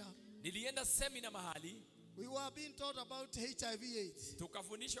seminar. Nilienda semina mahali. We were being taught about HIV/AIDS.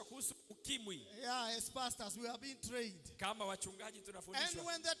 Tukafundishwa kuhusu ukimwi. Yeah, as pastors, we are being trained. Kama wachungaji tunafundishwa. And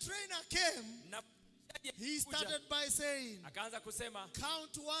when the trainer came, he started by saying, akaanza kusema,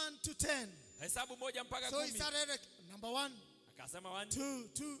 count 1 to 10. hesabu moja mpaka 10. So he started, number 1, akasema 1, 2,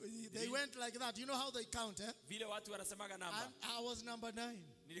 2. They went like that. You know how they count, eh? Vile watu wanasemaga namba. And I was number 9.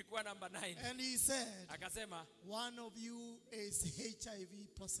 Nilikuwa namba 9. And he said, akasema, one of you is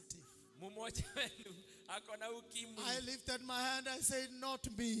HIV positive. Mmoja wenu ako na ukimwi. I lifted my hand. I said, not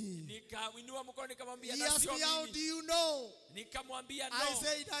me. Nikainua mkono nikamwambia, He asked me, how do you know? Nikamwambia, no. I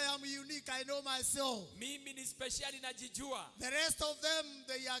said, I am unique. I know myself. Mimi ni speciali najijua. The rest of them,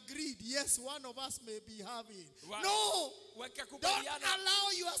 they agreed. Yes, one of us may be having. No! Don't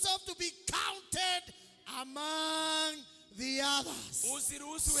allow yourself to be counted among the others.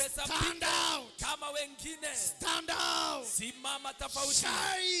 Usiruhusu Stand out. kama wengine. Stand out. Simama tofauti.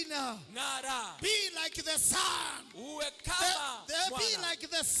 Shine. Ngara. Be like the sun. Uwe kama Be like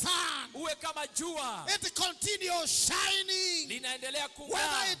the sun. Uwe kama jua. It continues shining. Linaendelea kung'aa.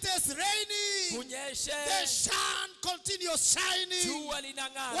 Whether it is raining, kunyeshe, the sun continues shining. Jua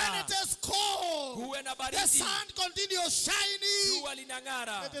linang'ara. When it is cold, kuwe na baridi, the sun continues shining. Jua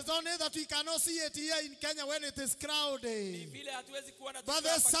linang'ara. It is only that we cannot see it here in Kenya when it is crowded. Ni vile hatuwezi kuona. But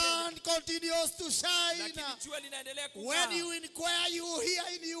the sun continues to shine. Lakini jua linaendelea kung'aa. When you inquire, you hear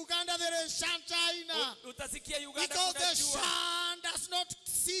in Uganda there is sunshine. Utasikia Uganda because kuna the sun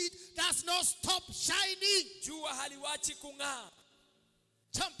does not stop shining. Jua haliwachi kung'aa.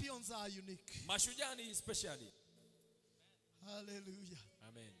 Champions are unique. Mashujaa ni specially. Hallelujah.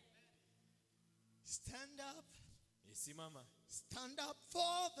 Amen. Stand up. Simama. Stand up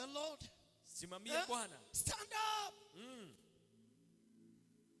for the Lord. Simamia Bwana. Stand up.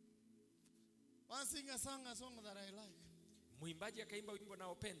 One singer sang a song that I like. Muimbaji akaimba wimbo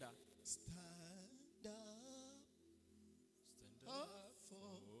naopenda. Stand up. Stand up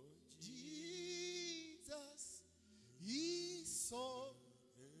for Jesus. He saw.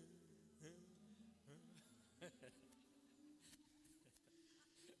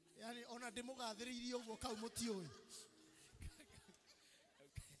 Yani ona demoga thiririo go kau mutioi.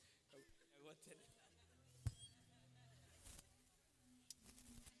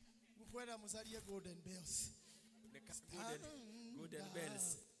 Mukwenda musarie golden bells. Golden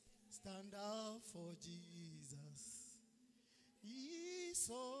bells. Stand up for Jesus. He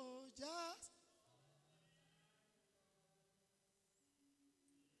saw just.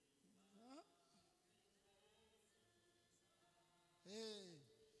 Hey.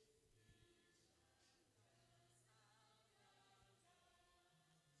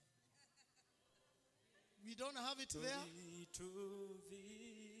 We don't have it there.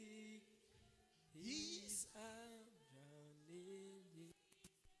 He's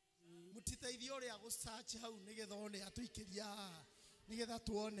mutiteithio ria gusearch hau nigetha one atuikiria nigetha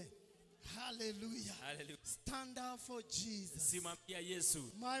tuone. Hallelujah. Hallelujah. Stand up for Jesus. Simamia Yesu.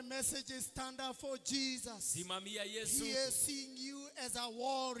 My message is stand up for Jesus. Simamia Yesu. He is seeing you as a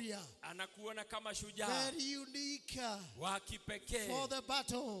warrior. Anakuona kama shujaa. Very unique. Wa kipekee. For the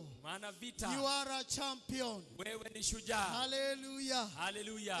battle. Maana vita. You are a champion. Wewe ni shujaa. Hallelujah.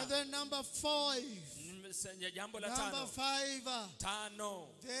 Hallelujah. And then number 5. Jambo la Number 5. Tano.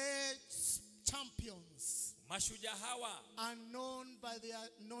 The champions. Mashujaa hawa are known by the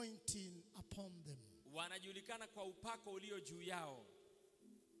anointing upon them. Wanajulikana kwa upako ulio juu yao.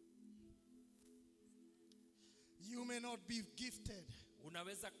 You may not be gifted.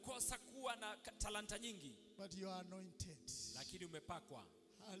 Unaweza kosa kuwa na talanta nyingi. But you are anointed. Lakini umepakwa.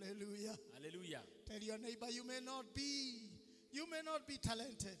 Hallelujah. Hallelujah. Tell your neighbor you may not be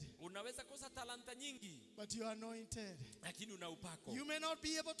talented. Unaweza kosa talanta nyingi. But you are anointed. Lakini una upako. You may not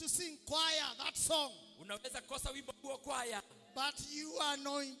be able to sing choir, that song. Unaweza kosa wimbo huo kwaya. But you are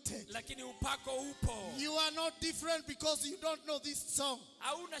anointed. Lakini upako upo. You are not different because you don't know this song.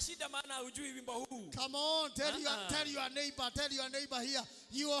 Hauna shida maana hujui wimbo huu. Come on, tell your neighbor here,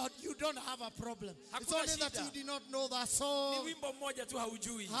 you don't have a problem. Hakuna it's only shida. that you did not know that song. Ni wimbo mmoja tu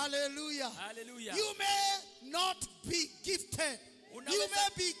haujui. Hallelujah. Hallelujah. You may not be gifted. You may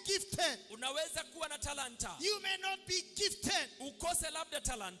be gifted. Unaweza kuwa na talanta. You may not be gifted. Ukose labda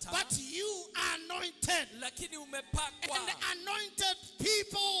talanta. But you are anointed. Lakini umepakwa. And anointed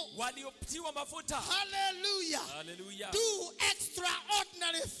people. Waliotiwa mafuta. Hallelujah. Hallelujah. Do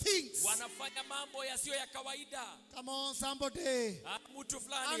extraordinary things. wanafanya mambo yasiyo ya kawaida. Come on, somebody. Mtu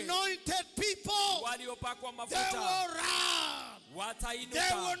fulani, anointed people, waliopakwa they mafuta will run. watainuka,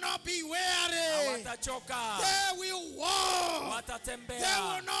 They will not be weary. hawatachoka, They will walk. watatembea, They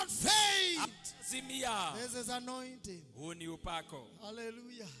will not faint. zimia. This is anointing. Huu ni upako.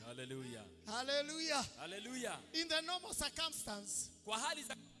 Hallelujah. Hallelujah. Hallelujah. Hallelujah. In the normal circumstance, Kwa hali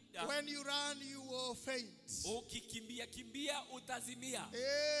za when you run, you will faint. ukikimbia kimbia utazimia.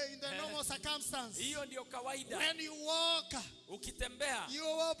 In the normal circumstance, Hiyo ndio kawaida. when you walk, Ukitembea you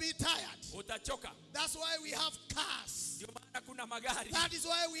will be tired. utachoka. That's why we have cars. Ndio maana kuna magari. That is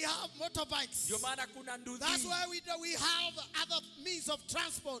why we have motorbikes. Ndio maana kuna nduthi. That's why we have other means of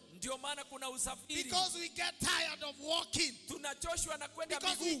transport. Ndio maana kuna usafiri. Because we get tired of walking. Tunachoshwa na kwenda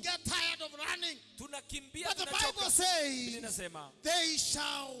Because we miguu. get tired of running. Tunakimbia, But the tunachoka. Bible says, Inasema they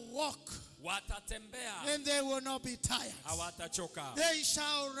shall walk watatembea, and they will not be tired. hawatachoka. They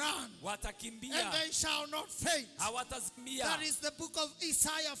shall run Watakimbia, and they shall not faint. hawatazimia. That is the book of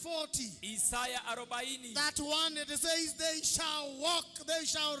Isaiah 40. Isaya 40. That one, it says, they shall walk, they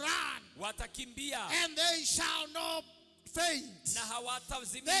shall run, Watakimbia and they shall not faint. na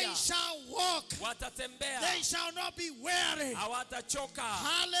hawatazimia. They shall walk, Watatembea, they shall not be weary. hawatachoka.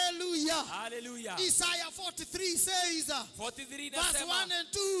 Hallelujah. Hallelujah. Isaiah 43 says, 43 verse nasema 1 and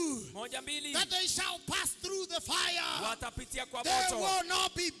 2, moja mbili, that they shall pass through the fire. watapitia kwa They moto, will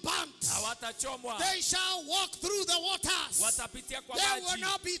not be burnt. hawatachomwa. They shall walk through the waters. Watapitia kwa They will maji,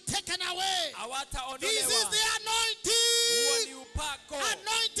 not be taken away. This is hawataondolewa. the Huo ni anointing. upako.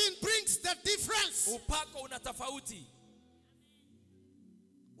 Anointing brings the difference. Upako una tofauti.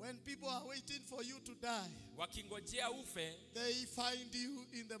 When people are waiting for you to die, Wakingojea ufe, they find you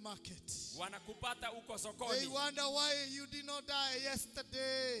in the market. wanakupata uko They sokoni. wonder why you did not die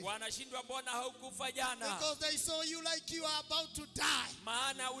yesterday. Wanashindwa mbona haukufa jana. Because they saw you like you are about to die.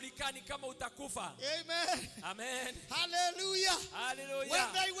 Maana ulikani kama utakufa. Amen. Amen. Hallelujah. Hallelujah.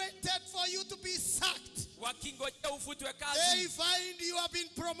 When they waited for you to be sacked, Wakingojea ufutwe they kazi, find you have been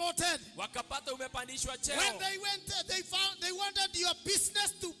promoted. wakapata umepandishwa When cheo. they went, they wanted your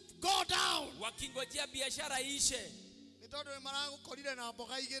business to go down. Wakingojea biashara iishe.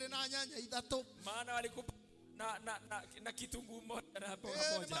 Maana walikupa na kitunguu moja na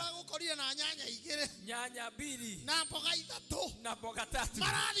mboga moja. Nyanya mbili na mboga tatu.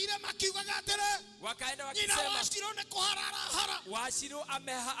 Wakaenda wakisema Washiru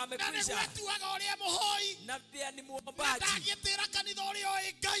amekwisha na pia ni muombaji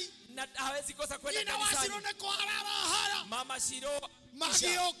na hawezi kosa kwenda kanisani. Mama Shiro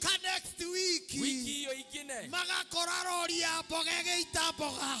magioka next week, wiki hiyo ingine magakora rori ya mboga geita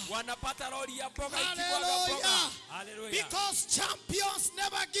mboga. wanapata rori ya mboga ikibwaga mboga. Hallelujah. Because champions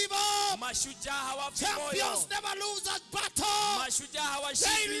never give up. Mashujaa hawafi moyo. Champions never lose a battle. Mashujaa They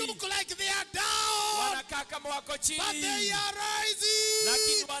hawashindwi. look like they are down, Wanakaa kama wako but chini, they are rising.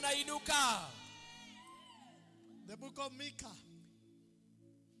 lakini wanainuka. The book of Micah.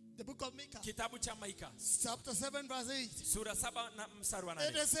 The book of Micah. Kitabu cha Maika Chapter 7 verse 8. sura 7 na mstari wa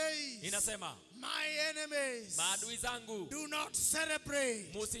It 8 says, inasema, my enemies, maadui zangu do not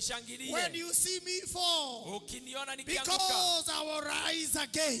celebrate when musishangilie you see me fall, ukiniona nikianguka. because I will rise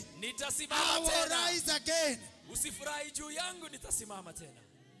again. I Nitasimama will tena. rise again. Usifurahi juu yangu, nitasimama tena.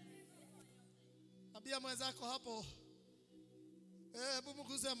 Ambia mwenzako hapo, hebu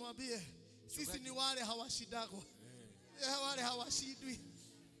mguze mwambie, sisi ni wale hawashidagwa. Wale hawashidwi.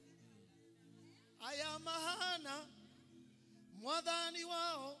 Aya mahana mwadhani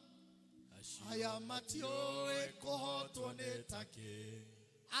wao, aya matioe kohotwo netake.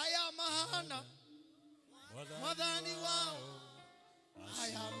 Aya mahana mwadhani wao,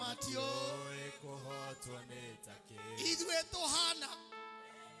 aya matioe kohotwo netake. Idwe tohana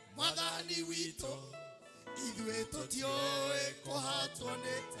mwadhani wito, idwe totioe kohotwo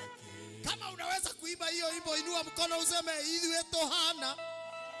netake. Kama unaweza kuimba hiyo wimbo, inua mkono useme, idwe tohana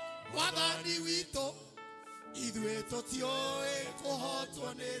mwadhani wito, idwe totioe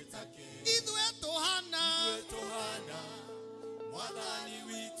kohotwo netake. Idwe tohana mwadhani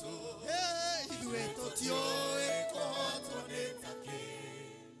wito, idwe totioe kohotwo netake.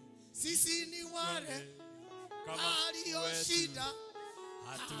 Sisi ni wale alioshinda,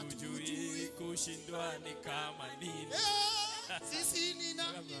 hatujui kushindwa ni kama nini. Sisi ni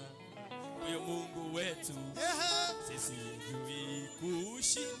nani? Huyo Mungu wetu. Sisi hatujui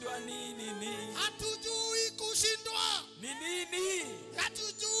kushindwa ni nini. Hatujui kushindwa Ni nini?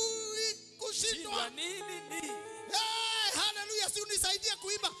 hatujui kushindwa. Ni nini? Hallelujah, si unisaidie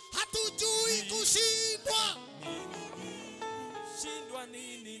kuimba. Hatujui kushindwa. Shindwa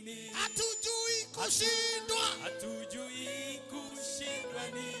ni nini? Hatujui kushindwa. Hatujui kushindwa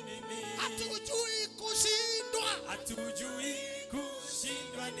ni nini? hatujui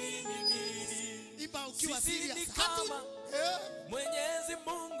kushindwa nini. Imba ukiwa Sisi serious. ni kama Mwenyezi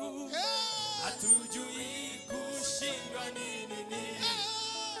Mungu, hatujui kushindwa nini.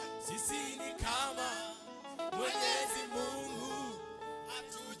 Sisi ni kama Mwenyezi Mungu,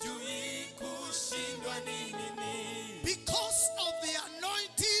 hatujui kushindwa nini. Because of the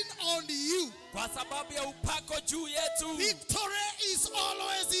anointing on you, kwa sababu ya upako juu yetu, victory is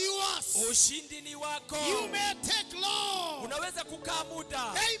always yours. Ushindi ni wako. You may take long. Unaweza kukaa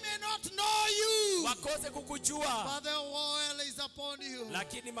muda. They may not know you. Wakose kukujua. But the oil is upon you.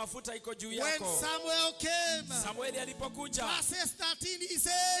 Lakini mafuta iko juu When yako. Samuel came, Samueli alipokuja, verses 13 he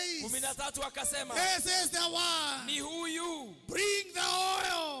says, 13 akasema, this is the one. ni huyu. Bring the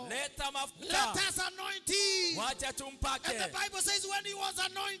oil. Leta mafuta. Let us anoint him. Wacha tumpake. And the Bible says when he was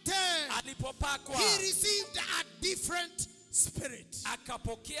anointed, alipopakwa, he received a different spirit.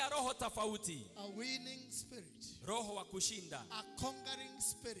 Akapokea roho tofauti. A winning spirit. Roho wa kushinda. A conquering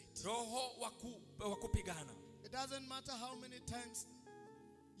spirit. Roho wa kupigana. It doesn't matter how many times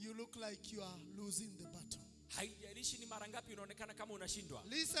you look like you are losing the battle. Haijalishi ni mara ngapi unaonekana kama unashindwa.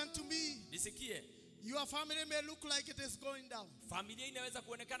 Listen to me. Nisikie. Your family may look like it is going down. Familia inaweza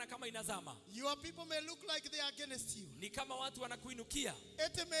kuonekana kama inazama. Your people may look like they are against you. Ni kama watu wanakuinukia.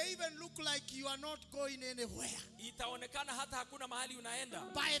 It may even look like you are not going anywhere. Itaonekana hata hakuna mahali unaenda.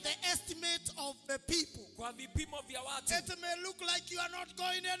 By the estimate of the people. Kwa vipimo vya watu. It may look like you are not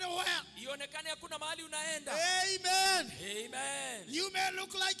going anywhere. Ionekane hakuna mahali unaenda. Amen. Amen. You may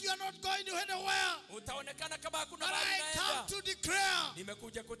look like you are not going anywhere. Utaonekana kama hakuna But mahali I unaenda. come to declare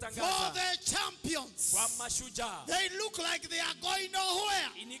Nimekuja for kutangaza. the champions. Kwa mashujaa. They look like they are going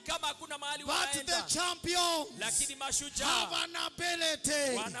nowhere. Ni kama hakuna mahali But wanaenda. the champions Lakini mashujaa have an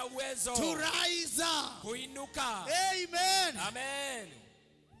ability wana uwezo to rise up. kuinuka. Amen. Amen.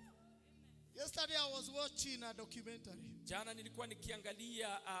 Yesterday I was watching a documentary. Jana nilikuwa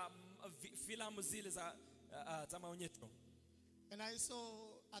nikiangalia filamu zile za maonyesho. And I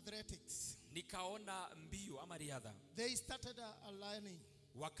saw athletics. Nikaona mbio ama riadha. They started a learning.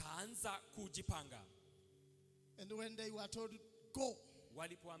 Wakaanza kujipanga. And when they were told go,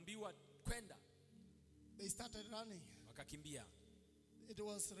 walipoambiwa kwenda, they started running. Wakakimbia. It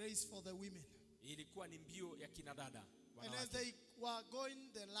was race for the women. Ilikuwa ni mbio ya kina dada. And as they were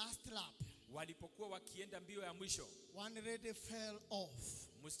going the last lap, walipokuwa wakienda mbio ya mwisho, one lady fell off.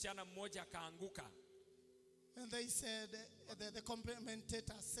 Msichana mmoja akaanguka. And they said, the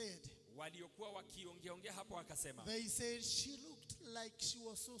commentator said, waliokuwa wakiongea hapo wakasema, they said she looked like she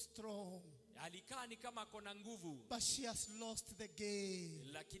was so strong. Alikaa ni kama kona nguvu. But she has lost the game.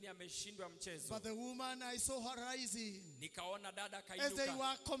 Lakini ameshindwa mchezo. But the woman, I saw her rising. Nikaona dada kainuka. As they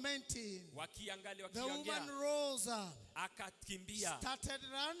were commenting, wakiangalia the woman rose up. Akakimbia. Started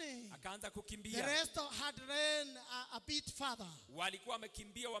running. Akaanza kukimbia. The rest had ran a bit further. Walikuwa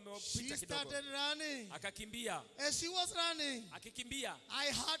wamekimbia wamepita kidogo. She started running. Akakimbia. As she was running, akikimbia, I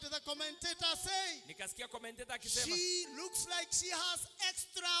heard the commentator say, nikasikia commentator akisema, she looks like she has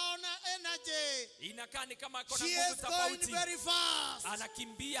extra energy. Inakaa ni kama akona she nguvu is tofauti. going very fast.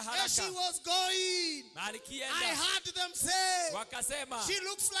 Anakimbia haraka. As she was going, I heard them say, wakasema, she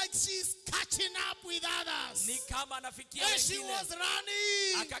looks like she's catching up with others. Ni kama anafikia As she was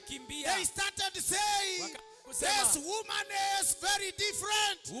running, akakimbia. They started saying, this woman is very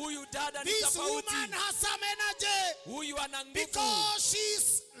different. Huyu dada ni this tofauti. woman has some energy. Huyu ana nguvu. Because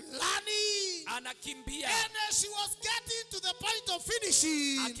she's running. Anakimbia. And she was getting to the point of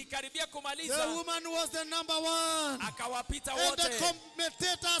finishing. Akikaribia kumaliza. The woman was the number one. Akawapita wote. And the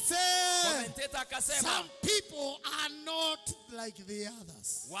commentator said, some people are not like the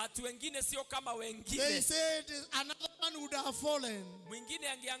others. Watu wengine sio kama wengine. They said another one would have fallen. Mwingine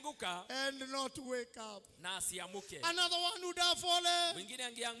angeanguka and not wake up. Na asiamuke. Another one would have fallen. Mwingine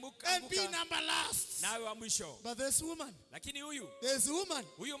angeanguka and be number last. Nawe wa mwisho. But this woman, lakini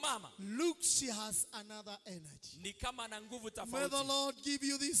huyu mama, looks she has another energy. Ni kama na nguvu tofauti. May the Lord give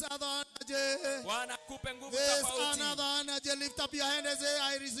you this other energy. Bwana kupe nguvu this tofauti. Another energy. Lift up your hand and say,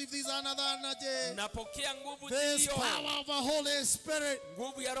 I receive this another energy. Napokea nguvu this hiyo. Power of the Holy Spirit.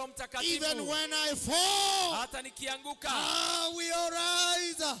 Nguvu ya Roho Mtakatifu. Even when I fall, hata nikianguka, I will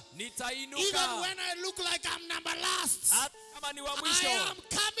rise. Nitainuka. Even when I look like I'm number last, hata kama ni wa mwisho, I am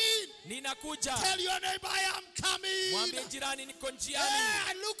coming. Ninakuja. Tell your neighbor I am coming. Mwambie jirani niko njiani.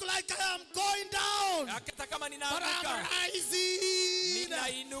 I look like I am going down. Hata kama but ninaanguka, I'm rising.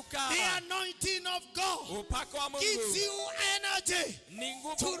 Ninainuka. The anointing of God upako wa Mungu gives you energy ni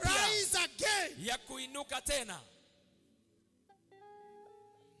nguvu to rise again. Ya kuinuka tena.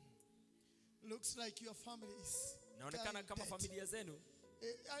 Looks like your family is naonekana kama familia zenu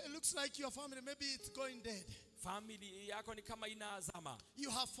It looks like your family, maybe it's going dead. Family yako ni kama inazama.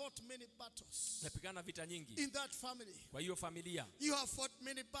 You have fought many battles. Umepigana vita nyingi. In that family. Kwa hiyo familia. You have fought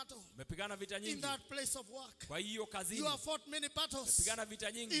many battles. Umepigana vita nyingi. In that place of work. Kwa hiyo kazini. You have fought many battles. Umepigana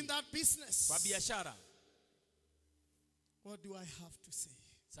vita nyingi. In that business. Kwa biashara. What do I have to say?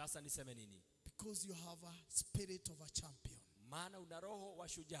 Sasa niseme nini? Because you have a spirit of a champion. Maana una roho wa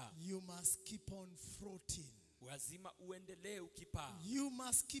shujaa. You must keep on floating. Lazima uendelee ukipaa. You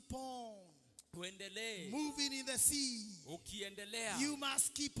must keep on uendelee moving in the sea. Ukiendelea You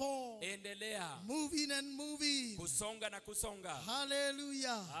must keep on endelea moving and moving. kusonga na kusonga.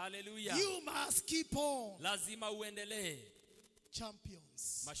 Hallelujah. Hallelujah. You must keep on. Lazima uendelee.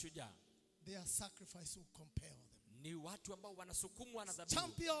 Champions. Mashujaa. Their sacrifice will compel them. Ni watu ambao wanasukumwa na dhabihu.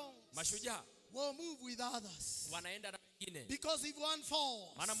 Champions. Mashujaa will move with others. Wanaenda na wengine. Because if one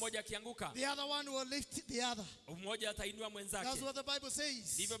falls, maana mmoja akianguka, the other one will lift the other. Mmoja atainua mwenzake. That's what the Bible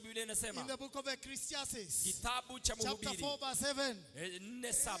says. Ndivyo Biblia inasema. In the book of Ecclesiastes, kitabu cha Mhubiri, chapter 4 verse 7.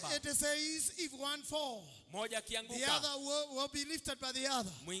 4:7. It says if one fall, mmoja akianguka, the other will be lifted by the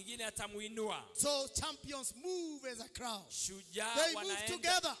other. Mwingine atamuinua. So champions move as a crowd. Shujaa they move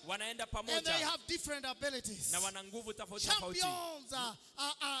together. Wanaenda pamoja. And they have different abilities. Na wana nguvu tofauti tofauti. Champions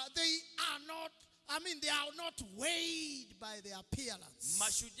they are not weighed by their appearance.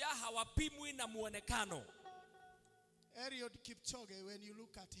 Mashujaa hawapimwi na muonekano. Eliud Kipchoge, when you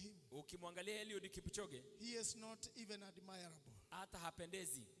look at him, ukimwangalia Eliud Kipchoge, he is not even admirable. Hata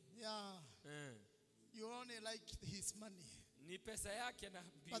hapendezi. Yeah. You only like his money. Ni pesa yake na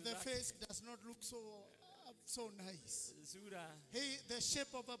but the face does not look so nice. The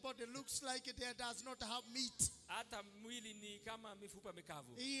shape of a body looks like it does not have meat. Hata mwili ni kama mifupa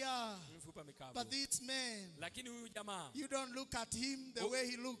mikavu. Yeah. Mifupa mikavu. But this man, lakini huyu jamaa, you don't look at him the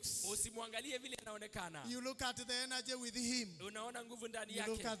way he looks. Usimwangalie vile anaonekana. You look at the energy with him. Unaona nguvu ndani yake.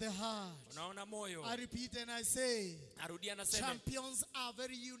 You look at the heart. Unaona moyo. I repeat and I say, arudia na sema, champions are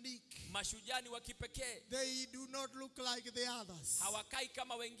very unique. Mashujaa ni wa kipekee. They do not look like the others. Hawakai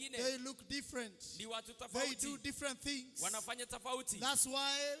kama wengine. They look different. Ni watu tofauti. They do different things. Wanafanya tofauti. That's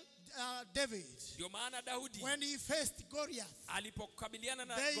why David, ndio maana Daudi, when he faced Goliath, alipokabiliana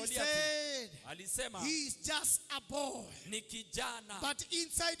na Goliath, alisema, he is just a boy. Ni kijana. But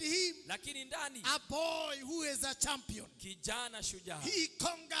inside him, lakini ndani, a boy who is a champion. Kijana shujaa. He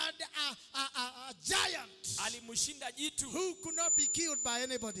conquered a giant. Alimshinda jitu who could not be killed by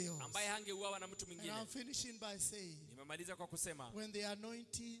anybody else. ambaye hangeuawa na mtu mwingine. And I'm finishing by saying, nimemaliza kwa kusema, when the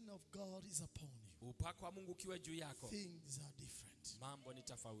anointing of God is upon you, upako wa Mungu ukiwa juu yako, things are different. Mambo ni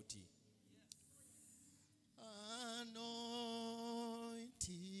tofauti.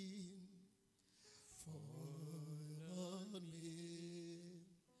 Anointing fall on me.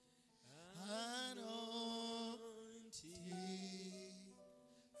 Anointing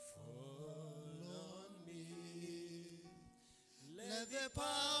fall on me. Let the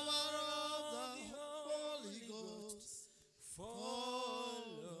power of the Holy Ghost fall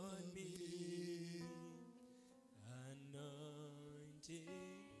on me.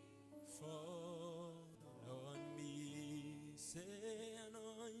 Fall on me. Say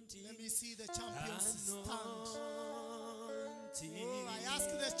anointing. Let me see the champions stand. Oh, I ask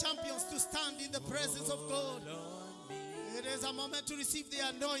the champions to stand in the presence of God. It is a moment to receive the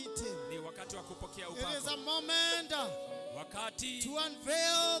anointing. Ni wakati wa kupokea upako. It is a moment wakati to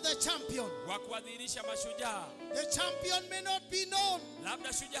unveil the champion. Wa kuadhirisha mashujaa. The champion may not be known.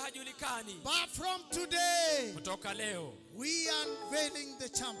 Labda shujaa hajulikani. But from today, kutoka leo, we are unveiling the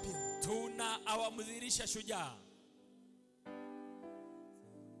champion. Tuna awamdhirisha shujaa.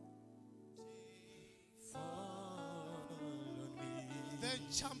 The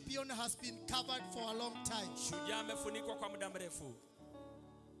champion has been covered for a long time. Shujaa amefunikwa kwa muda mrefu.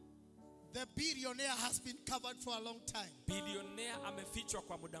 The billionaire has been covered for a long time. Billionaire amefichwa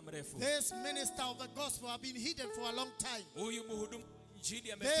kwa muda mrefu. This minister of the gospel have been hidden for a long time. Huyu mhudumu injili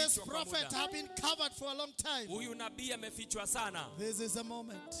This amefichwa kwa muda. prophet have been covered for a long time. Huyu nabii amefichwa sana. This is a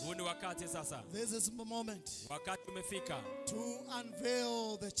moment. Huu ni wakati sasa. This is a moment. Wakati umefika. To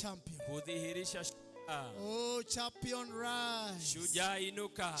unveil the champion. Kudhihirisha shujaa. Oh, champion rise. Shujaa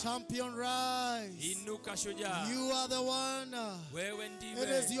inuka. Champion rise. Inuka shujaa. You are the one. Wewe ndiwe. It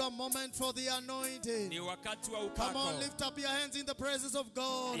is your moment for the anointing. Ni wakati wa upako. Come on, lift up your hands in the presence of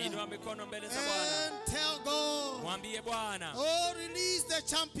God. Inua mikono mbele za Bwana. And tell God. Mwambie Bwana. Oh, release the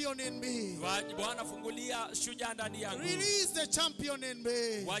champion in me. Bwana fungulia shujaa ndani yangu. Release the champion in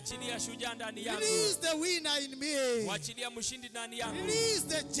me. Wachilia shujaa ndani yangu. Release the winner in me. Wachilia mshindi ndani yangu. Release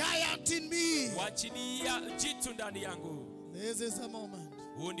the giant in me. Wachilia jitu ndani yangu. This is a moment.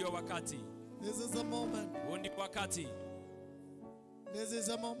 Huu ndio wakati. This is a moment. Huu ndio wakati. This is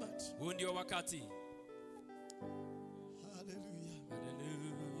a moment. Huu ndio wakati. Hallelujah.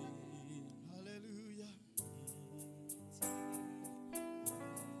 Hallelujah.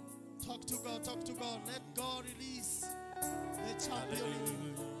 Talk to God, talk to God. Let God release the champion in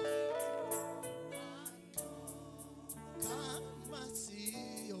you. Kama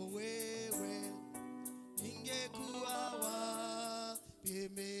sio wewe, ningekuwa wapi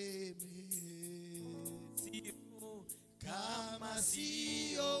mimi? Kama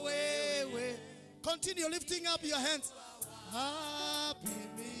sio wewe. Continue lifting up your hands. Happy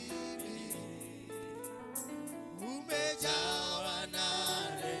mimi, umejawa na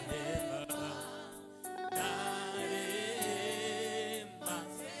rehema, na rehema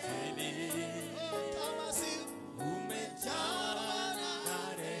tele. Kama sio umejawa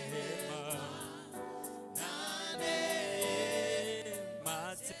na rehema, na rehema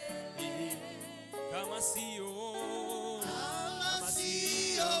tele. Kama sio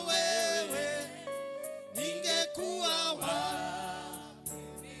wewe, ningekuwa wapi?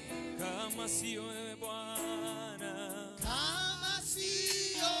 Kama sio wewe Bwana, kama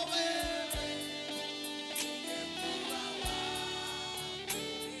sio wewe, ningekuwa wapi?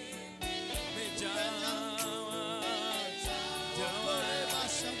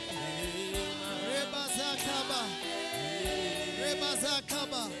 Reba zakaba, reba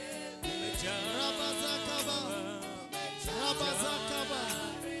zakaba, reba zakaba. Rabazakaba,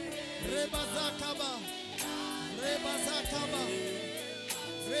 Rebazakaba, Rebazakaba,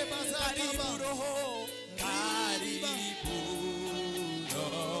 Rebazakaba, karibu roho,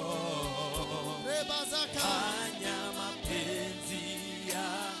 Rebazakaba, fanya mapenzi ya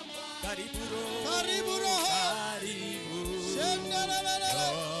karibu roho, karibu roho, Shendelelele,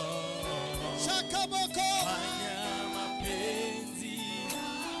 Shakaboko, fanya mapenzi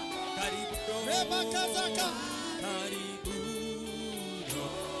karibu roho, Rebakazaka, karibu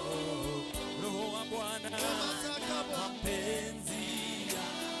roho wa Bwana, mapenzi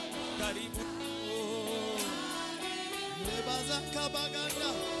karibu Rebazakaba ganda,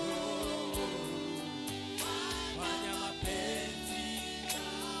 fanya mapenzi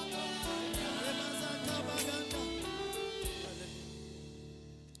Rebazakaba ganda.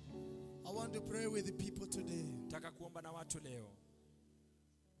 I want to pray with the people today. Nataka kuomba na watu leo.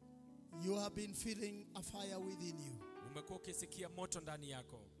 You have been feeling a fire within you Umekuwa ukisikia moto ndani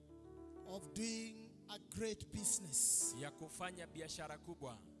yako of doing a great business, ya kufanya biashara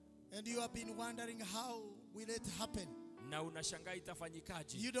kubwa, and you have been wondering how will it happen. na unashangaa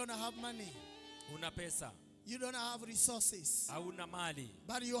itafanyikaje. You don't have money, Una pesa, you don't have resources, hauna mali,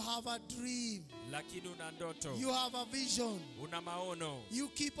 but you have a dream, lakini una ndoto, you have a vision. una maono. You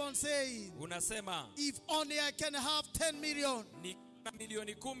keep on saying, Unasema if only I can have 10 million, nikiwa na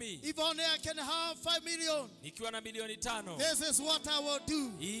milioni 10, if only I can have 5 million, nikiwa na milioni 5, this is what I will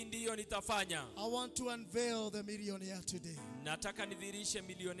do. hii ndiyo nitafanya. I want to unveil the millionaire today. Nataka nidhirishe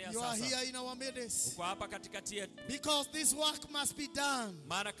milionea You are sasa. here in our midst Uko hapa katikati yetu, because this work must be done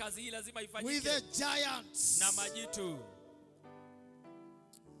maana kazi hii lazima with ifanyike the giants. na majitu.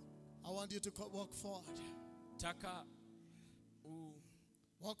 I want you to walk forward. Taka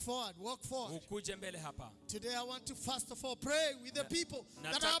Walk forward, walk forward. ukuje mbele hapa. Today I want to first of all pray with the people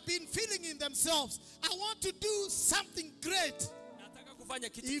that Nataka- have been feeling in themselves. I want to do something great. Nataka kufanya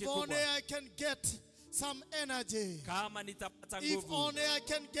kitu If only kikubwa. I can get some energy. Kama nitapata If nguvu, only I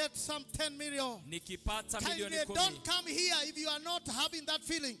can get some 10 million. nikipata Kindly milioni 10. don't come here if you are not having that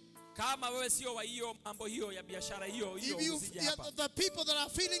feeling. Kama wewe sio wa hiyo mambo hiyo ya biashara hiyo If you, usije hapa. the people that are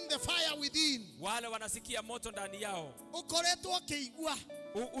feeling the fire within, Wale wanasikia moto ndani yao, ukoretwo kiigua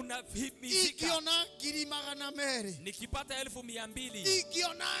unahimizika. ikiona ngiri magana meri, Nikipata 200,000,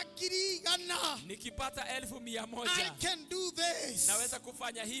 ikiona ngiri igana, nikipata I 1,100, can do this. naweza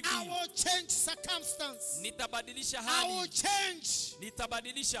kufanya hivi. I will change circumstance. Nitabadilisha I will hali, change.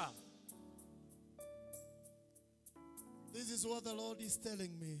 nitabadilisha. This is what the Lord is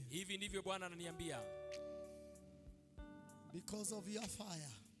telling me. Hivi ndivyo Bwana ananiambia, Because of your fire,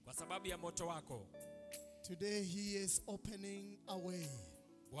 kwa sababu ya moto wako. today He is opening a way.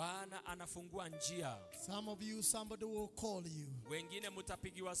 Bwana anafungua njia. Some of you, somebody will call you Wengine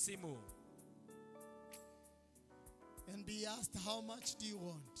mtapigiwa simu and be asked, how much do you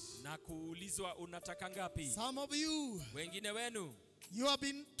want? na kuulizwa unataka ngapi. Some of you, Wengine wenu you have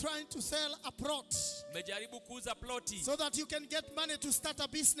been trying to sell a plot mmejaribu kuuza ploti so that you can get money to start a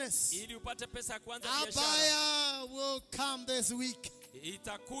business. ili upate pesa ya kuanza A biashara. buyer will come this week.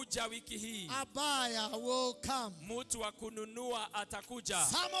 itakuja wiki hii. A buyer will come. Mtu wa kununua atakuja.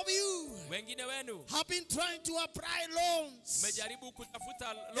 Some of you Wengine wenu have been trying to apply loans. mmejaribu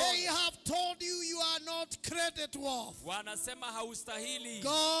kutafuta They loan. have told you are not credit worth. Wanasema haustahili.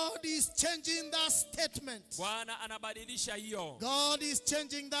 God is changing that statement. Bwana anabadilisha hiyo. God is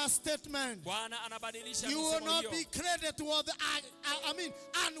changing that statement. Bwana anabadilisha You will misemo not hiyo. be credit worthy,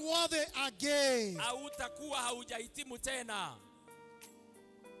 unworthy again. Hautakuwa haujahitimu tena.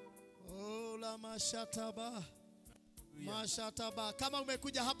 Oh, la mashataba. Mashataba. Kama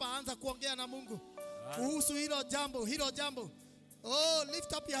umekuja hapa, anza kuongea na Mungu kuhusu hilo jambo. Oh,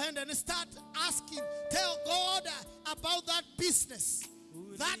 lift up your hand and start asking. Tell God about that business,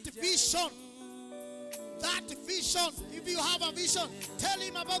 that vision. That vision. If you have a vision, tell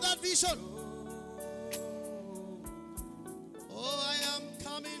him about that vision. Oh, I am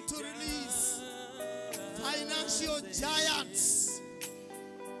coming to release financial giants.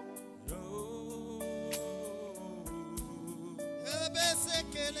 Lebese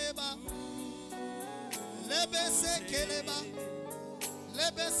keleba. Lebese keleba.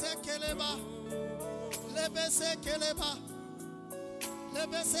 Lebese keleba. Lebese keleba.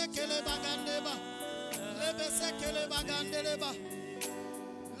 Lebese keleba gandeba. Lebese keleba gandeleba.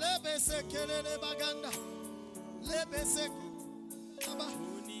 Lebese keleba ganda. Lebese aba.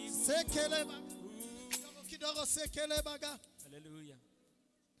 Sekeleba. Kidogo sekeleba ga. Hallelujah.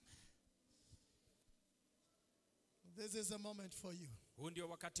 This is a moment for you. Huu ndio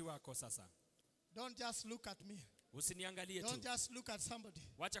wakati wako sasa. Don't just look at me. Usiniangalie Don't tu. just look at somebody.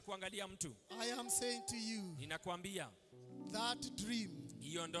 Wacha kuangalia mtu. I am saying to you, Ninakwambia that dream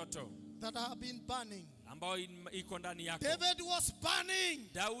hiyo ndoto that have been burning. ambayo iko ndani yako. David was burning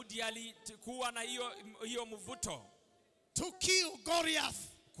Daudi alikuwa na hiyo mvuto to kill Goliath.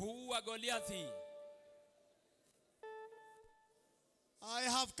 kuua Goliathi. I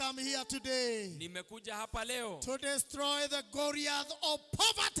have come here today Nimekuja hapa leo to destroy the Goliath of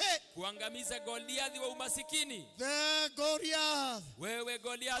poverty. kuangamiza Goliathi wa umasikini. The Goliath Wewe of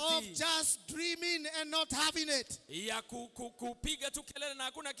Goliathi just dreaming and not having it. ya kupiga tu kelele na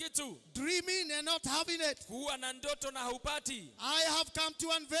hakuna kitu. Dreaming and not having it. Kuwa na ndoto na haupati. I have come to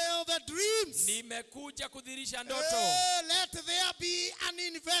unveil the dreams. Nimekuja kudhirisha ndoto. Let there be an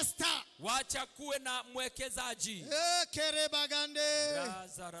investor. Wacha kuwe na mwekezaji. Kerebagande.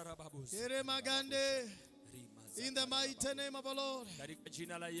 Razarababus. Keremagande. In the mighty name of the Lord. Katika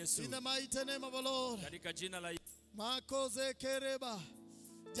jina la Yesu. In the mighty name of the Lord. Katika jina la Yesu. Makoze kereba.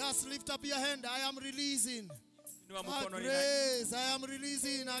 Just lift up your hand. I am releasing Inua a mkono grace. I am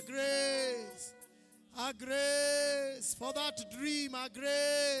releasing a grace. A grace for that dream. A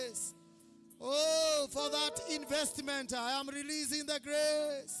grace. Oh, for that investment. I am releasing the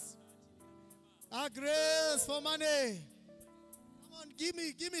grace. A grace for money. Come on,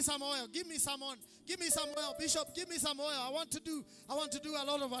 give me some oil. Give me some oil. Give me some oil. Bishop, give me some oil. I want to do a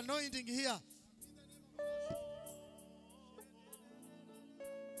lot of anointing here.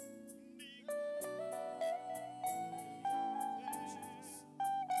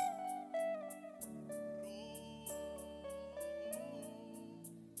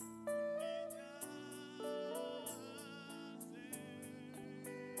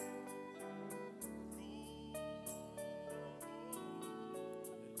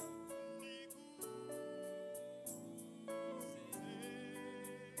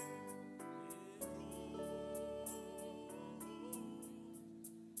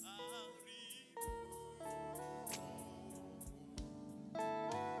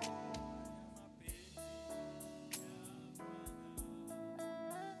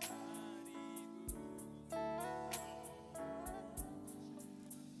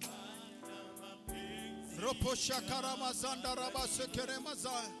 Roposha karamazanda rabase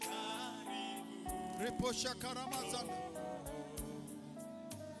keremaza. Reposha karamazanda.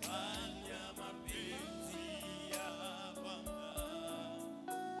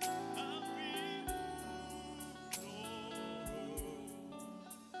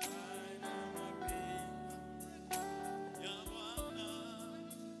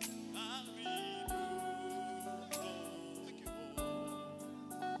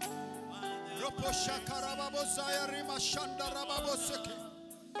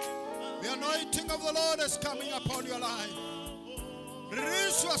 The anointing of the Lord is coming upon your life.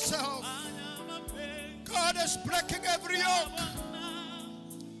 Release yourself. God is breaking every yoke.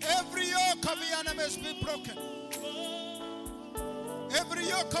 Every yoke of the enemy has been broken. Every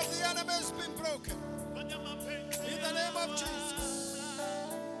yoke of the enemy has been broken. In the name of Jesus.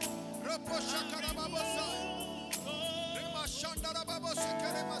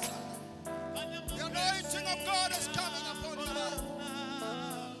 The anointing of God is coming upon your life.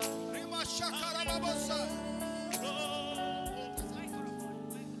 Shakarababosa.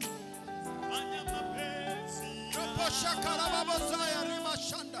 Ropo Shakarababosa Rima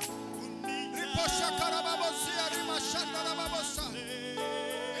Shanda. Ripo Shakarababosa Rima Shanda Rababosa.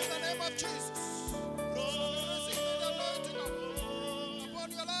 In the name of Jesus. Receive the anointing upon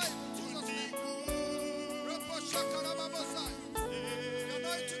your life. In Jesus' name. Ropo Shakarababosa. The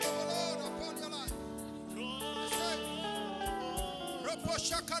anointing of the Lord upon your life. Receive. Ropo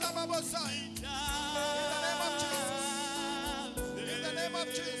Shakarababosa. In the name of Jesus. In the name of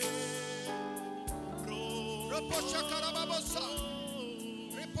Jesus. Ropo Shakarababosa.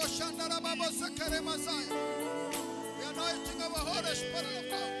 Ripo Shandarababosa Keremazai. The anointing of the Holy Spirit of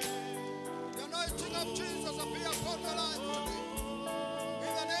God. The anointing of Jesus will be upon your life today.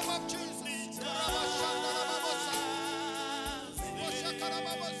 In the name of Jesus. Rabba Shandarababosa. Ripo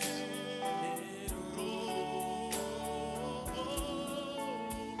Shakarababosa.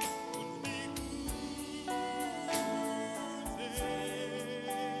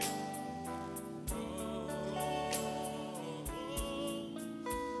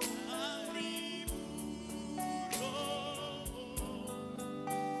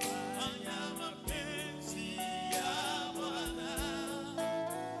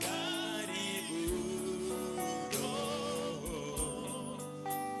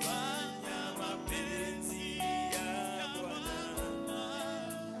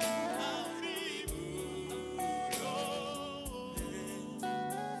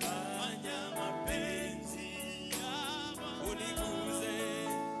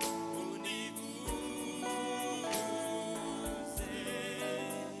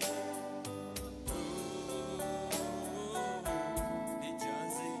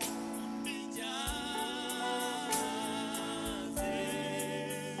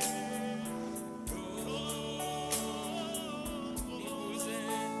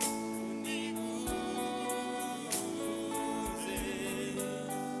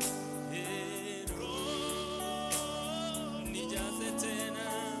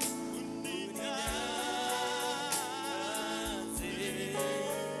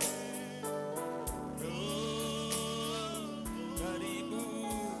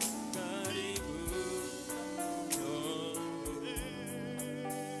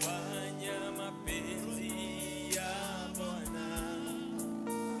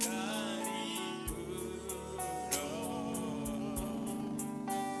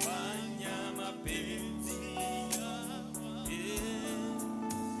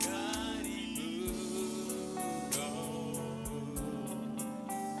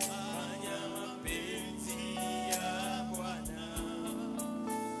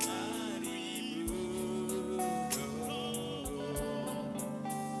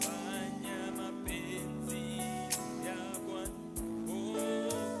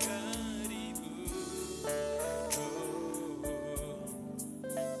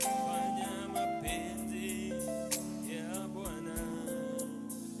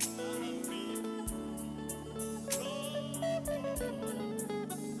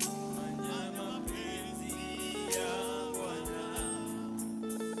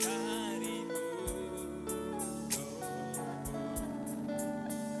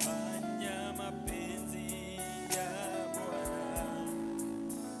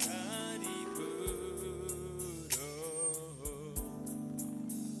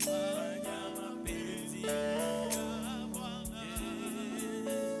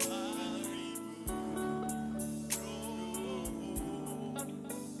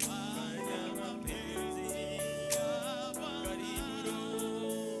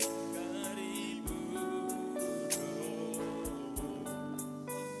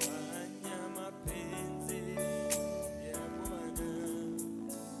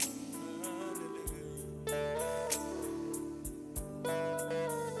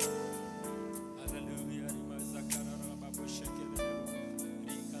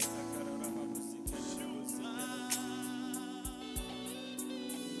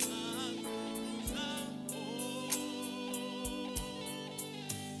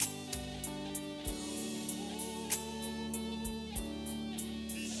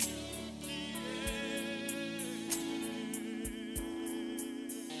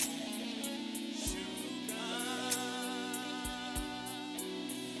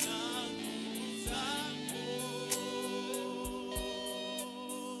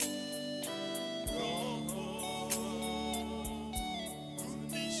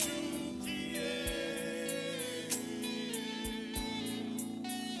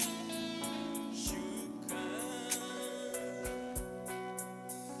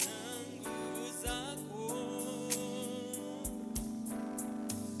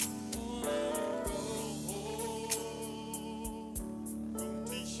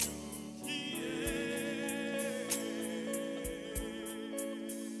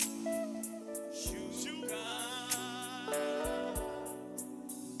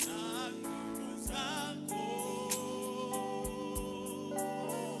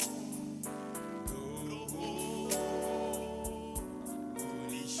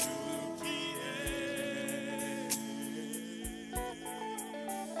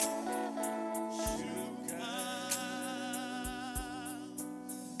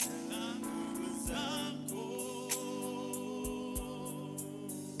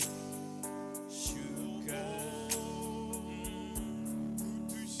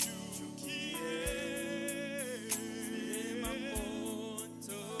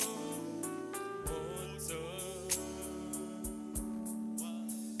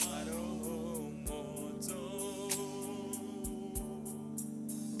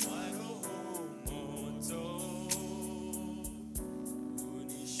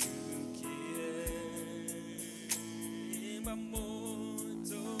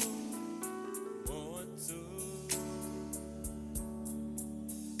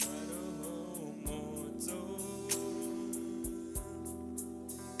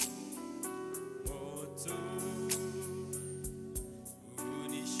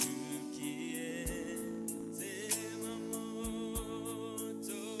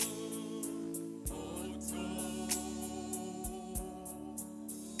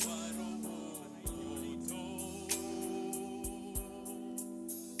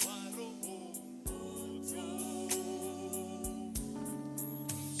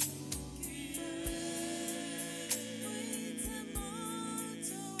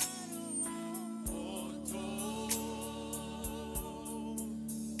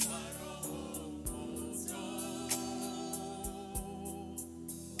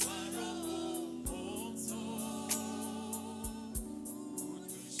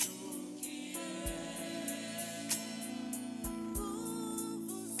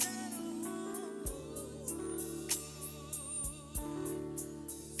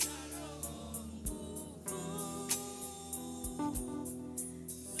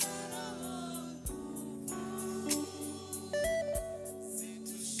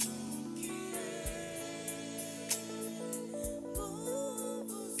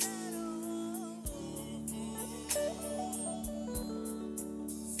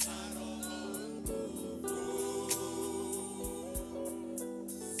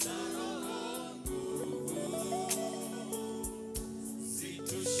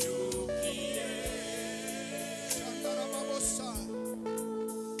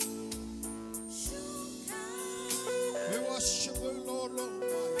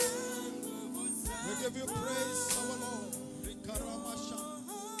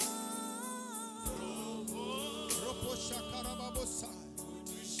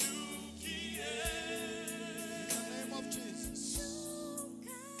 name of Jesus.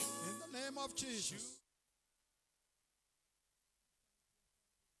 In the name of Jesus.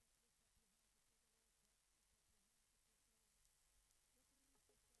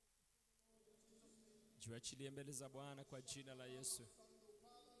 Jiachilie mbele za Bwana kwa jina la Yesu.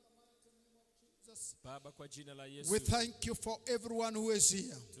 Baba, kwa jina la Yesu. We thank you for everyone who is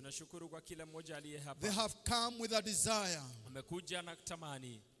here. Tunashukuru kwa kila mmoja aliye hapa. They have come with a desire Wamekuja na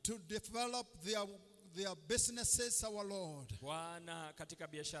kutamani to develop their businesses, our Lord. Bwana katika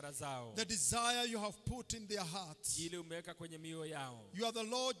biashara zao. The desire you have put in their hearts. Ile umeweka kwenye mioyo yao. You are the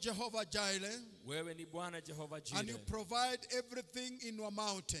Lord Jehovah Jireh. Wewe ni Bwana Jehova Jireh. And you provide everything in your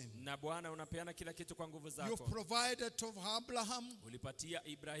mountain. Na Bwana unapeana kila kitu kwa nguvu zako. You provided to Abraham. Ulipatia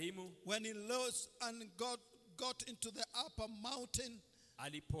Ibrahimu When he lost and got into the upper mountain.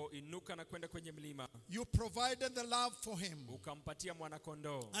 Alipoinuka na kwenda kwenye mlima. You provided the love for him. Ukampatia mwana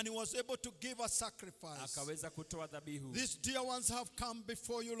kondoo. And he was able to give a sacrifice. Akaweza kutoa dhabihu. These dear ones have come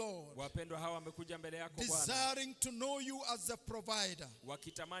before you, Lord. Wapendwa hawa wamekuja mbele yako Bwana. Desiring to know you as a provider.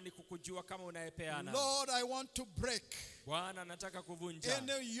 Wakitamani kukujua kama unayepeana. Lord, I want to break Bwana, nataka kuvunja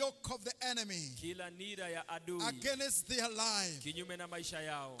any yoke of the enemy kila nira ya adui against their life. kinyume na maisha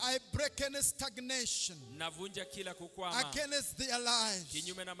yao. I break any stagnation Navunja kila kukwama against their lives.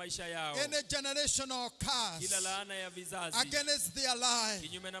 kinyume na maisha yao. Any generational curse Kila laana ya vizazi against their life.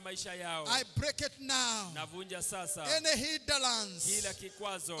 kinyume na maisha yao. I break it now. Navunja sasa Any hindrance kila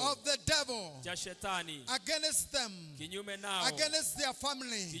kikwazo of the devil cha shetani against them, kinyume nao, against their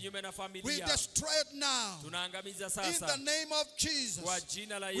family, kinyume na we familia. destroy it now. Tunaangamiza In sasa the name of Jesus, kwa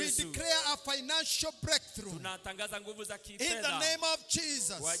jina la we Yesu. declare a financial breakthrough. Tunatangaza nguvu za In the kifedha name of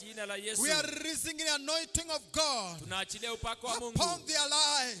Jesus, kwa jina la Yesu. we are releasing the anointing of God Tunaachilia upako wa upon Mungu their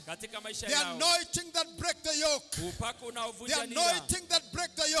life. katika maisha The yao. anointing that break the yoke. Upako The unaovunja nira. anointing that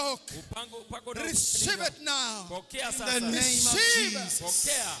break the yoke. Upako Receive unaovunja it now. Pokea In the sasa. name of Receive. Jesus.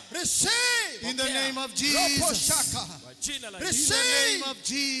 Pokea Receive. In the name of Ropo Jesus. shaka. kwa jina la In Yesu. the Receive. name of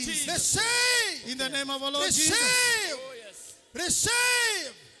Jesus. Receive. In the name of our Lord Jesus. Receive. Oh yes.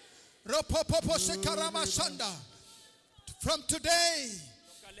 Receive. Ropopopo sekarama shanda. From today,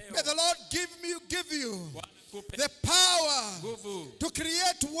 may the Lord give you the power Nguvu to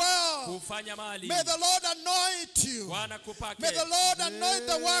create wealth. kufanya mali. May the Lord anoint you. Bwana kupake. May the Lord anoint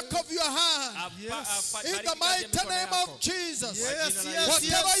the work of your hand. Yes. In the mighty name of Jesus. Yes, yes,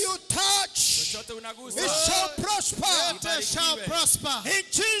 Whatever yes. you touch, Chochote unagusa. it shall prosper. It shall prosper. In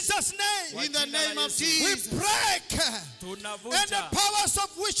Jesus' name, In the name of we Jesus. break any Tunavunja powers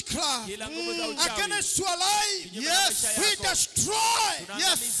of witchcraft kila nguvu za uchawi. against your life. Kinyume na Yes. maisha We yako. destroy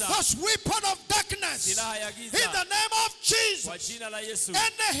Tunaangamiza those weapons of darkness. silaha ya In giza the name of kwa Jesus, jina la Yesu.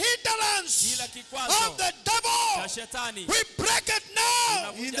 any hindrance Kila of kikwazo the cha devil, shetani we break it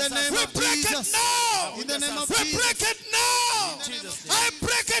now. In the name We of break it Jesus. now. In the name of We Jesus. break it now. In Jesus' name. I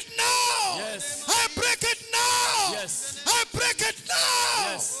break it now. Yes. I break it now. Yes. I break it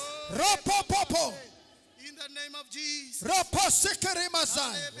now. Yes. Ropopopo. In the name of Jesus.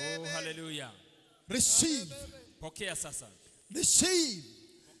 Roposikerimasai. Oh, hallelujah. Receive. Pokea sasa. Receive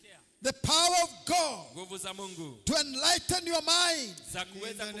Pokea the power of God nguvu za Mungu to enlighten your mind, za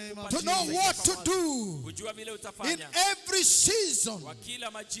kuweza In the name of to know what to do kujua vile in utafanya every season. kwa kila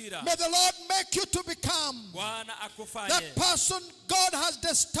majira. May the Lord make you to become Bwana akufanye that person God has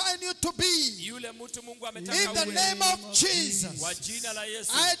destined you to be. yule mtu Mungu In ametaka the uwe. name of Jesus, Kwa jina la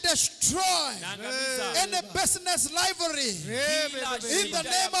Yesu. I destroy Naangamiza any business rivalry. In the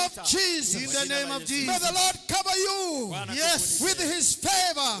name of Jesus, In the name of may Jesus. the Lord cover you Bwana Yes. akufunike. with his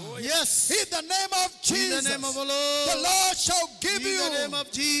favor. Yes. In the name of In Jesus, the name of our the Lord. Lord shall give In the you name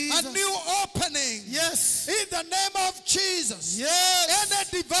of Jesus. a new opening. Yes. In the name of Jesus, Yes.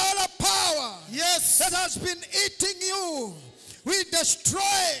 any developed power Yes. that has been eating you, we destroy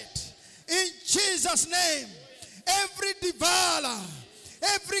it in Jesus' name. Every devourer,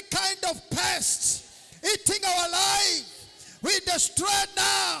 every kind of pest eating our life, we destroy it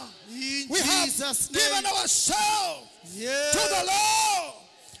now. In We have Jesus' given name. ourselves Yes. to the Lord.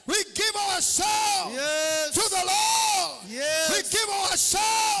 We give ourselves Yes. to the Lord. Yes. We give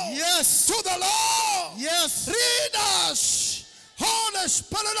ourselves Yes. to the Lord. Yes. Read us, Holy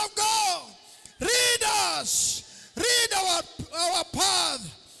Spirit of God. Read us. Read our path.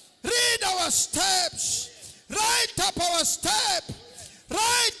 Read our steps. Write up our step.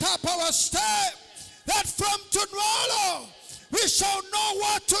 Write up our step. That from tomorrow we shall know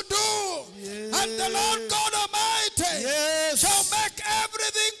what to do. Yes. And the Lord God Almighty Yes. shall make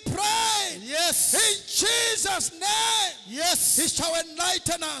everything plain. Yes. In Jesus' name, Yes. He shall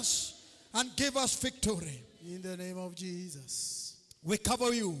enlighten us and give us victory. In the name of Jesus. We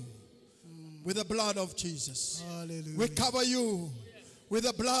cover you with the blood of Jesus. Hallelujah. We cover you with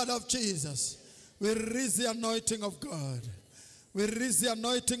the blood of Jesus. We release the anointing of God. We release the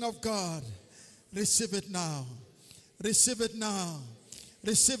anointing of God. Receive it now. Receive it now.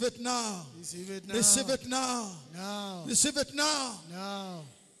 Receive it now. Receive it now. Receive it now. Now. Receive it now. Now.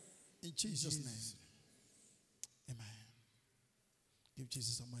 In Jesus' name. Amen. Give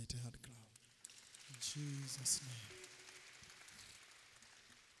Jesus a mighty hand clap. In Jesus' name.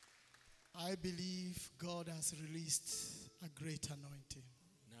 I believe God has released a great anointing.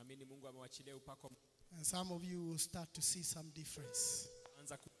 Naamini Mungu amewachilia upako And some of you will start to see some difference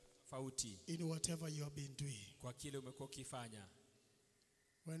anza tofauti in whatever you have been doing. kwa kile umekuwa ukifanya.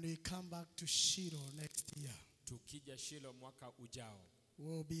 When we come back to Shiloh next year, Tukija Shiloh mwaka ujao,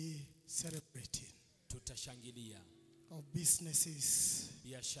 we'll be celebrating tutashangilia of businesses,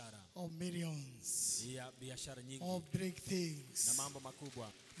 biashara, of millions, biashara nyingi of big na things mambo makubwa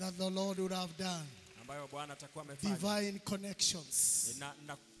that the Lord would have done. ambayo Bwana atakuwa amefanya. Divine connections.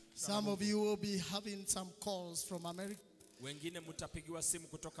 Some of you will be having some calls from America wengine mtapigiwa simu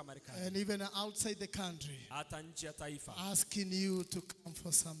kutoka Marekani and even outside the country hata nje ya taifa asking you to come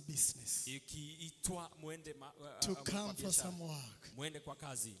for some business, ikiitwa muende to come for some work. muende kwa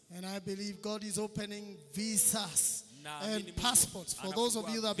kazi. And I believe God is opening visas Naamini and Mungu passports for those of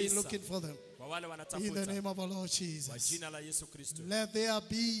you that have been visa looking for them. kwa wale In the wanatafuta name of our Lord kwa Jesus. jina la Yesu Kristo. Let there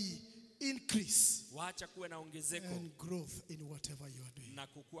be increase Waacha kuwe na ongezeko and growth in whatever you are doing. na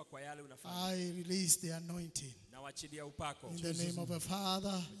kukua kwa yale unafanya. I release the anointing Na wachilia upako in the name of the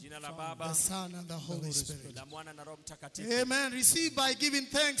Father, kwa jina la the Baba, Son, and the Holy Spirit. la Mwana na Roho Mtakatifu. Amen. Receive by giving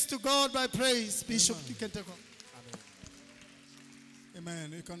thanks to God by praise. Bishop, you can take on. Amen.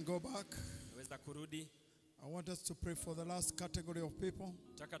 Amen. You can go back. Naweza kurudi. I want us to pray for the last category of people.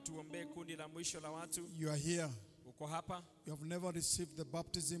 Nataka tuombee kundi la mwisho la watu. You are here. Uko hapa, You have never received the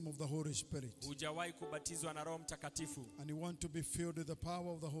baptism of the Holy Spirit. hujawahi kubatizwa na Roho Mtakatifu. And you want to be filled with the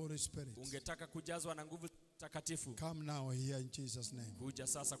power of the Holy Spirit. Ungetaka kujazwa na nguvu takatifu. Come now here in Jesus' name. Kuja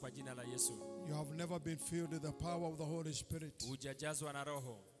sasa kwa jina la Yesu. You have never been filled with the power of the Holy Spirit. Hujajazwa na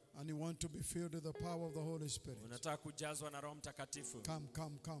Roho. And you want to be filled with the power of the Holy Spirit. Unataka kujazwa na Roho Mtakatifu. Come,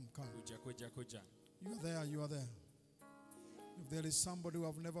 come, come, come. Kuja. You are there, you are there. If there is somebody who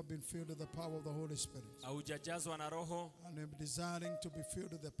have never been filled with the power of the Holy Spirit, Haujajazwa na Roho, and you're desiring to be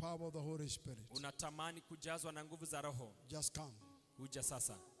filled with the power of the Holy Spirit, unatamani kujazwa na nguvu za Roho. just come. Kuja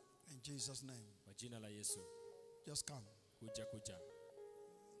sasa In Jesus' name. kwa jina la Yesu. Just come. Kuja.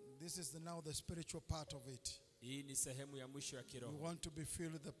 This is now the spiritual part of it. Hii ni sehemu ya mwisho ya You kiroho. want to be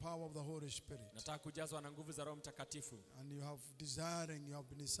filled with the power of the Holy Spirit. Nataka kujazwa na nguvu za Roho Mtakatifu. And you have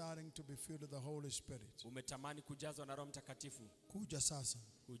been desiring to be filled with the Holy Spirit. Umetamani kujazwa na Roho Mtakatifu. Kuja sasa.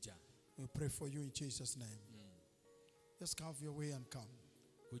 Kuja. We pray for you in Jesus' name. Just carve your way and come.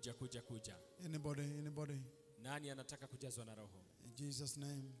 Kuja. Anybody? Nani anataka kujazwa na Roho? In Jesus'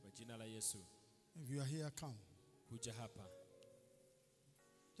 name. Kwa jina la Yesu. If you are here, come. Kuja hapa.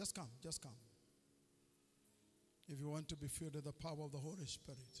 Just come. If you want to be filled with the power of the Holy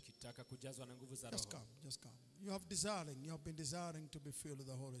Spirit, Kitaka kujazwa na nguvu za just Roho. come. You have been desiring to be filled with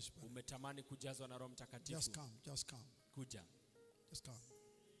the Holy Spirit. Umetamani kujazwa na Roho Mtakatifu. Just come. Kuja. Just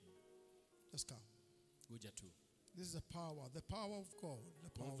come. Kuja tu. This is the power of God,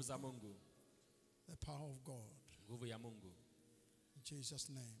 Nguvu za Mungu. the power of God. Nguvu ya Mungu. In Jesus'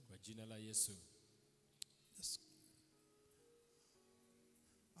 name. Kwa jina la Yesu. Yes.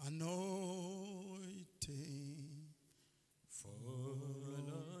 Anointing. Fall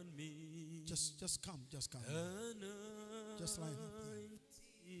on me. Just come. Just line up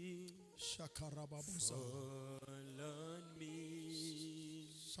there. Shakarababusa. Fall on me.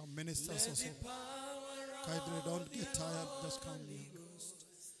 Some ministers also. Kindly don't get tired. Just come here.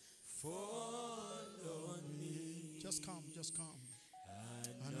 Fall on me. Just come.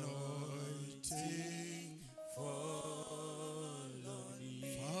 Anointing. Fall on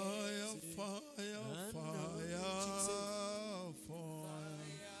me. Fire.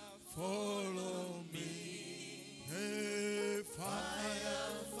 Follow me. Hey, fire.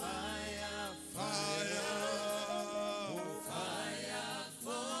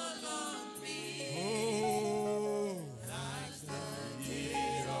 Follow me. Oh, like the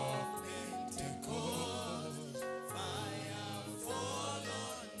year of Pentecost. Fire fall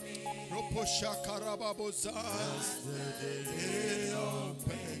on me. Roposhakarababosa. The day of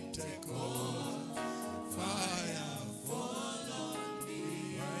Pentecost. Fire fall on me.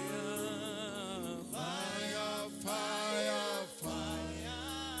 Fire.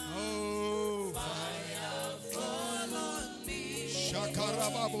 Oh, Fire fall on me.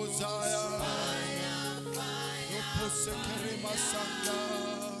 Shakarababosaya. Fire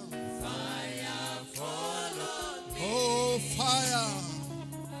Oh, fire.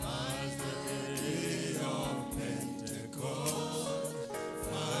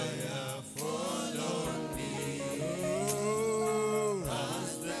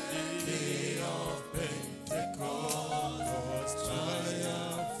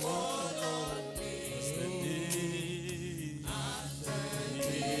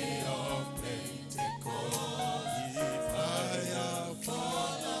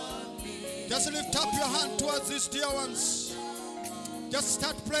 Just lift up your hand towards these dear ones. Just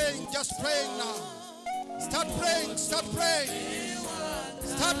start praying. Just praying now. Start praying. Start praying.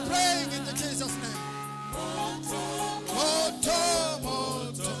 Start praying in Jesus' name. Moto,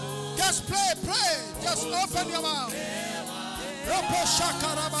 moto. Just pray, pray. Just open your mouth. Ropo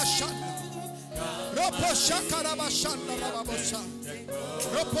shakarabashanda. Ropo shakarabashanda rababosa.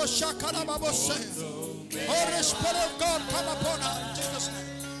 Ropo shakarababose. Holy Spirit of God, come upon her in Jesus'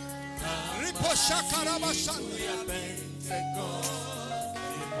 name.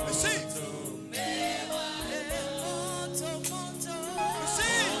 Receive.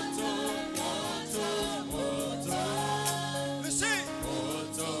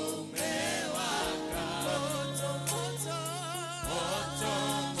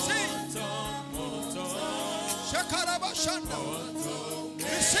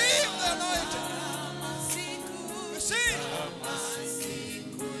 Receive the anointing. Receive.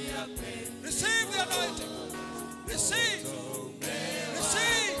 Receive the anointing. Receive.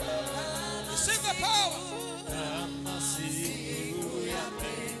 Receive. Receive the power.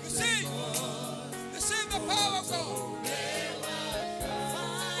 Receive. Receive the power of God.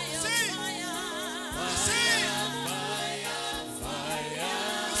 Receive. Receive.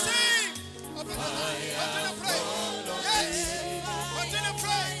 Receive. Continue pray. Yes. Continue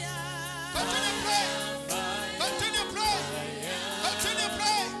pray. Continue pray. Continue pray. Continue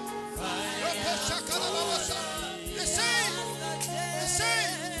pray. Receive. Receive.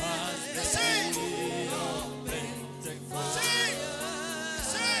 Receive. Receive. Receive.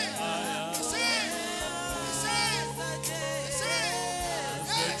 Receive. Receive. Receive.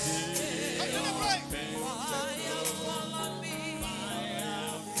 Yes. Continue pray.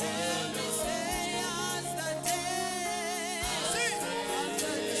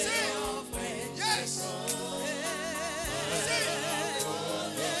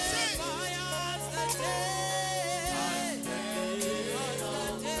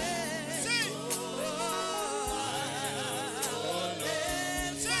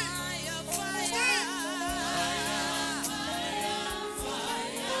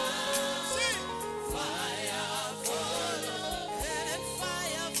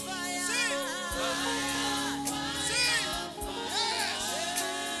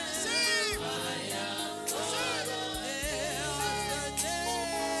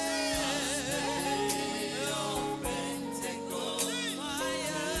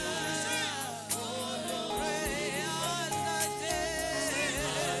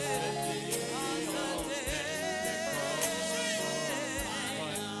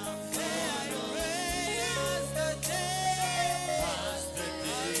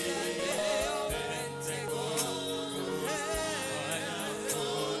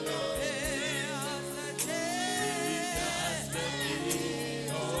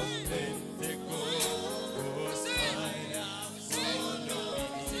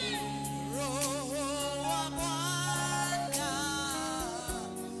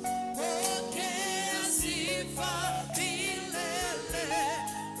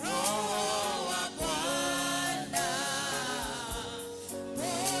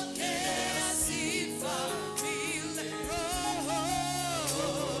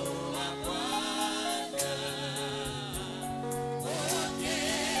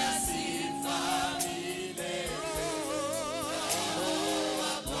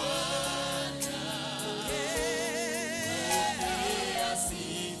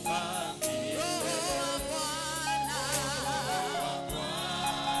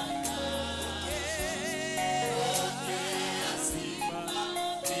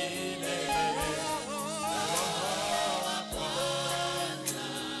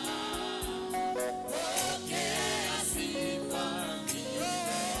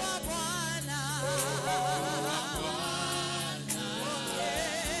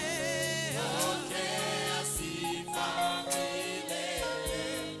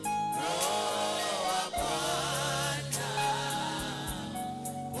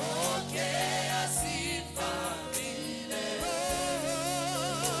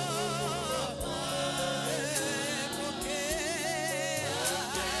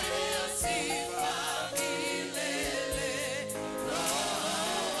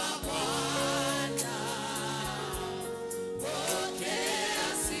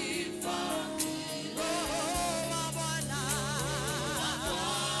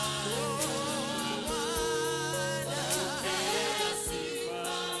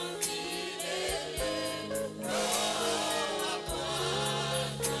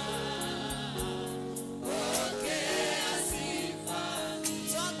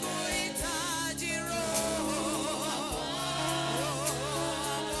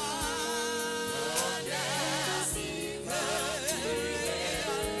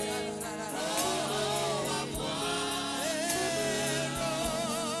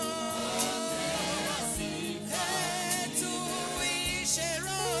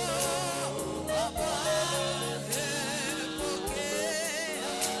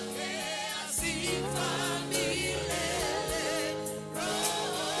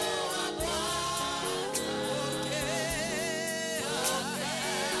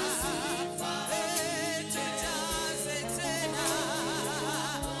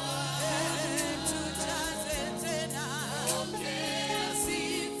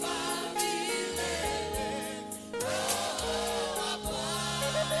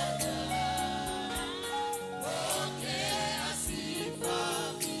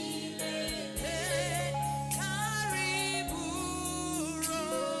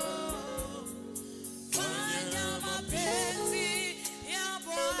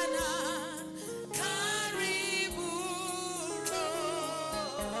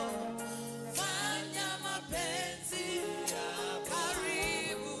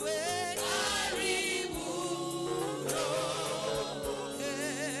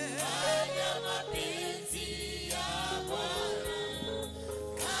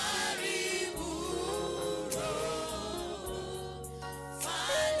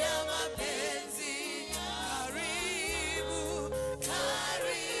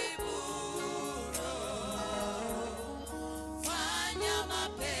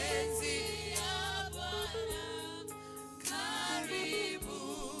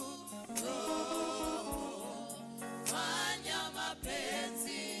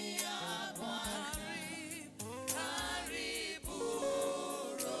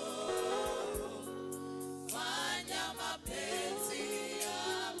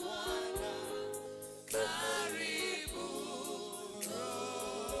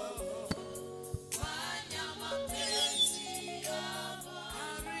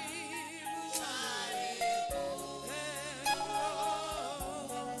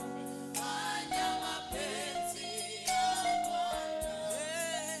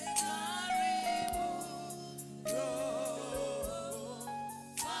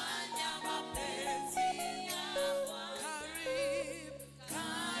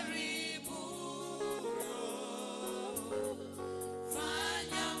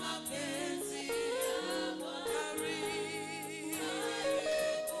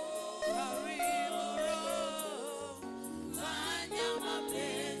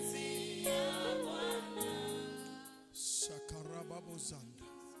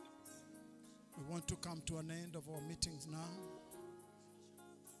 want to come to an end of our meetings now.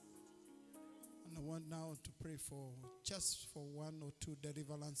 And I want now to pray for just for 1 or 2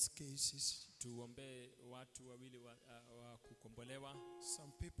 deliverance cases. Tuombe watu wawili wa kukombolewa.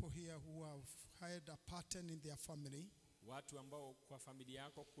 Some people here who have had a pattern in their family. Watu ambao kwa familia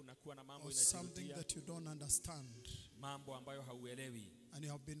yako kuna kuwa na mambo inajirudia. Something that you don't understand. Mambo ambayo hauelewi. And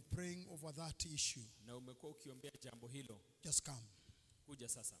you have been praying over that issue. Na umekuwa ukiombea jambo hilo. Just come. Kuja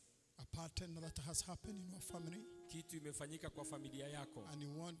sasa. A pattern that has happened in your family. Kitu imefanyika kwa familia yako. And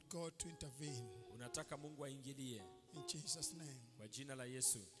you want God to intervene. Unataka Mungu aingilie. In Jesus' name. Kwa jina la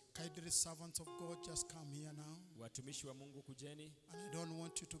Yesu. Kindly servants of God, just come here now. Watumishi wa Mungu kujeni. And I don't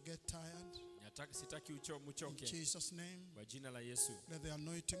want you to get tired. Sitaki mchoke. In Jesus' name. Kwa jina la Yesu. Let the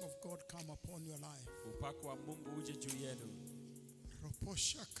anointing of God come upon your life. Upako wa Mungu uje juu yenu.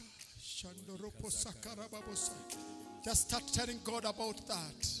 Roposhaka, shandoroposaka rababosa. Just start telling God about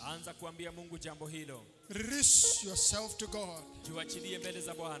that. Anza kuambia Mungu jambo hilo. Release yourself to God. Jiachilie mbele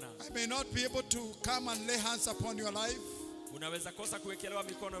za Bwana. I may not be able to come and lay hands upon your life. Unaweza kosa kuwekelewa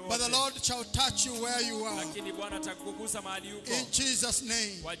mikono yote. But the Lord shall touch you where you are. Lakini Bwana atakugusa mahali uko. In Jesus'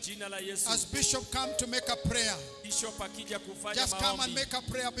 name. Kwa jina la Yesu. As Bishop come to make a prayer. Bishop akija kufanya maombi. Just come and make a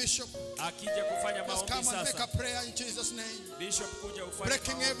prayer, Bishop. Akija kufanya maombi sasa. Just come and make a prayer in Jesus' name. Bishop kuja ufanye.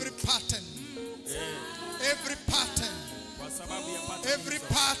 Breaking every pattern. Every pattern. Kwa sababu ya pattern. Every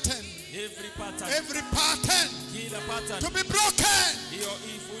pattern. Every pattern. Every pattern. Kila pattern. To be broken. Hiyo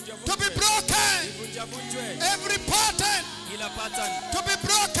ivunja vunjwe. To be broken. Ivunja vunjwe. Every pattern. Kila pattern. To be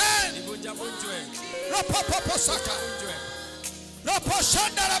broken. Ivunja vunjwe. Ropoposaka.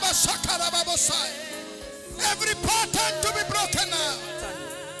 Roposhanda rabasaka rababosai. Every pattern to be broken now.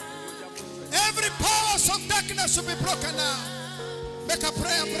 Every powers of darkness to be broken now. Make a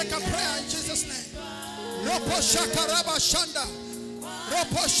prayer, break a prayer in Jesus' name. Roposhaka rabashanda.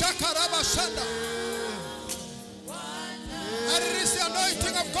 Roposhaka rabashanda. And it is the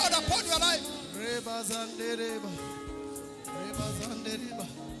anointing of God upon your life.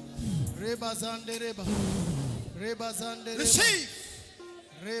 Receive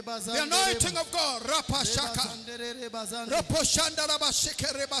the anointing of God. Rapashaka. Roposhanda rabashike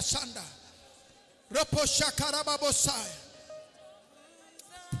rebashanda. Roposhaka rababosai.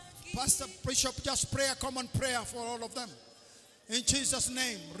 Pastor Bishop, just pray a common prayer for all of them. In Jesus'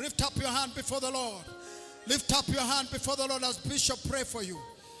 name, lift up your hand before the Lord. Lift up your hand before the Lord as Bishop pray for you.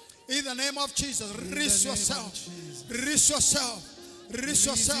 In the name of Jesus, release yourself. Release yourself. Release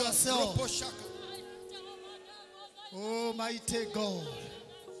yourself. Oh, mighty God.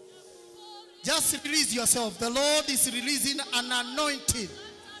 Just release yourself. The Lord is releasing an anointing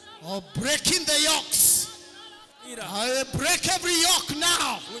of breaking the yokes. I break every yoke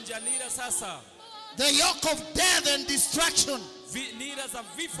now. The yoke of death and destruction.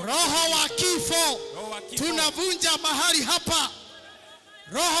 Roho wa kifo. Tunavunja mahali hapa.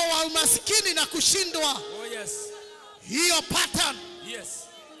 Roho wa umaskini na kushindwa. Oh yes. Hiyo pattern. Yes.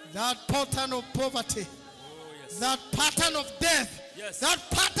 That pattern of poverty. Oh yes. That pattern of death. Yes. That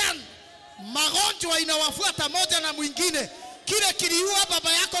pattern. Magonjwa inawafuata moja na mwingine. Kile kiliua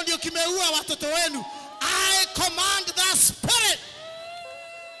baba yako ndio kimeua watoto wenu. I command that spirit.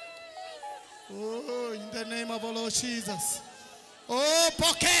 Oh, in the name of our Lord Jesus. Oh,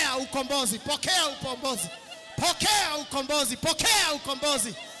 pokea ukombozi, pokea ukombozi. Pokea ukombozi, pokea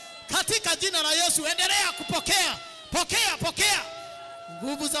ukombozi. Katika jina la Yesu, endelea kupokea. Pokea, pokea.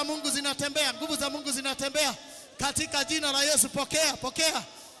 Nguvu za Mungu zinatembea, nguvu za Mungu zinatembea. Katika jina la Yesu, pokea, pokea.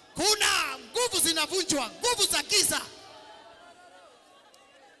 Kuna nguvu zinavunjwa, nguvu za giza.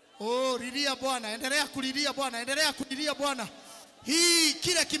 Oh, lilia Bwana, endelea kulilia Bwana, endelea kulilia Bwana. Hii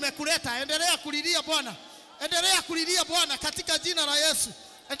kile kimekuleta, endelea kulilia Bwana. Endelea kulilia Bwana katika jina la Yesu.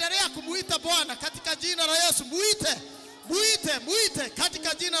 Endelea kumuita Bwana katika jina la Yesu. Muite, muite, muite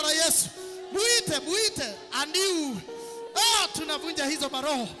katika jina la Yesu. Muite, muite. Aniu. Oh, tunavunja hizo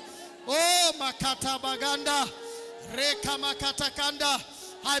maroho. Oh, makata baganda. Reka makata kanda.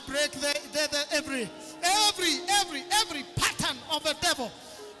 I break every pattern of the devil.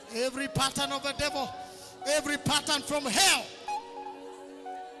 Every pattern of the devil. Every pattern from hell.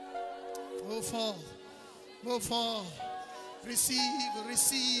 Move forward. Move forward.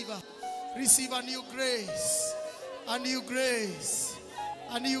 Receive a new grace. A new grace.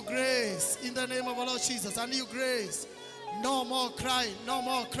 A new grace. In the name of our Lord Jesus. A new grace. No more crying. No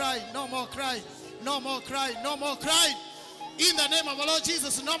more crying. No more crying. No more crying. No more crying. In the name of our Lord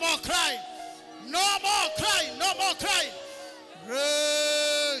Jesus. No more crying. No more crying. No more crying.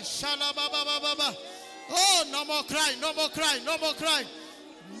 Oh, no more crying. No more crying. No more crying.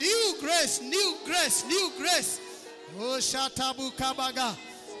 New grace. New grace. New grace. Oh, Shatabu Kabaga.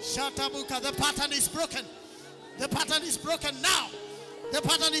 Shatabuka. The pattern is broken. The pattern is broken now. The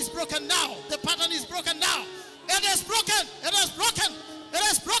pattern is broken now. The pattern is broken now. It is broken. It is broken. It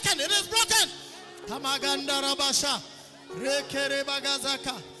is broken. It is broken. Tamaganda Rabasha. Rekere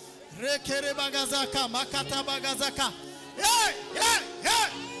bagazaka. Rekere bagazaka. Makata bagazaka. Yeah, yeah, yeah.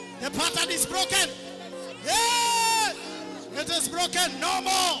 The pattern is broken. Yeah. It is broken. No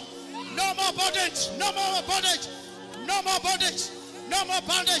more. No more bondage. No more bondage. No more bondage. No more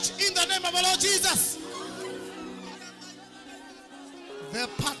bondage. In the name of the Lord Jesus. The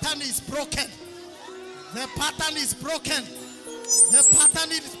pattern is broken. The pattern is broken. The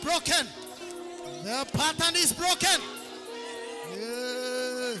pattern is broken. The pattern is broken.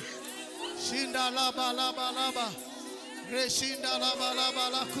 Shinda laba laba laba. Reshinda laba laba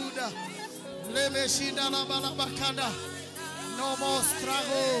lakuda. Leme shinda laba laba kanda. No more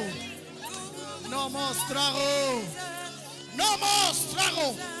struggle. No more struggle. No more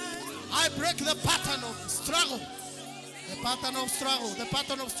struggle. I break the pattern of struggle. The pattern of struggle. The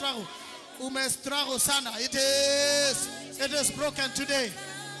pattern of struggle. Ume struggle sana. It is broken today.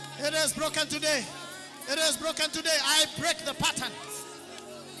 It is broken today. It is broken today. I break the pattern.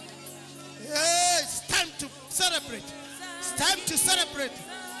 It's time to celebrate. It's time to celebrate.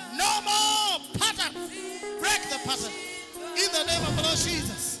 No more pattern. Break the pattern. In the name of the Lord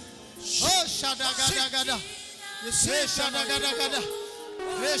Jesus. Oh, shadagadagada. Say shadagadagada.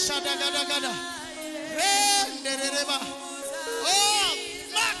 Re shadagadagada. Re nereba. Oh,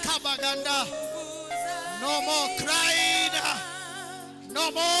 makabaganda. No more crying.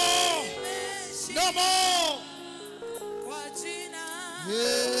 No more. No more. Yeah.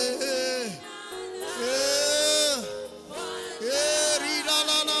 Yeah. Yeah. Rida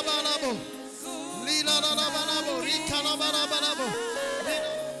la la balabo. Lila la la balabo. Rika la balabo.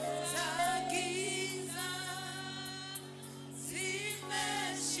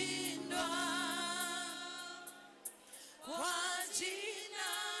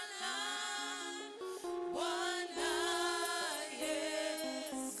 Bwana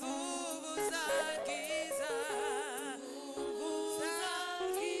Yesu, nguvu za giza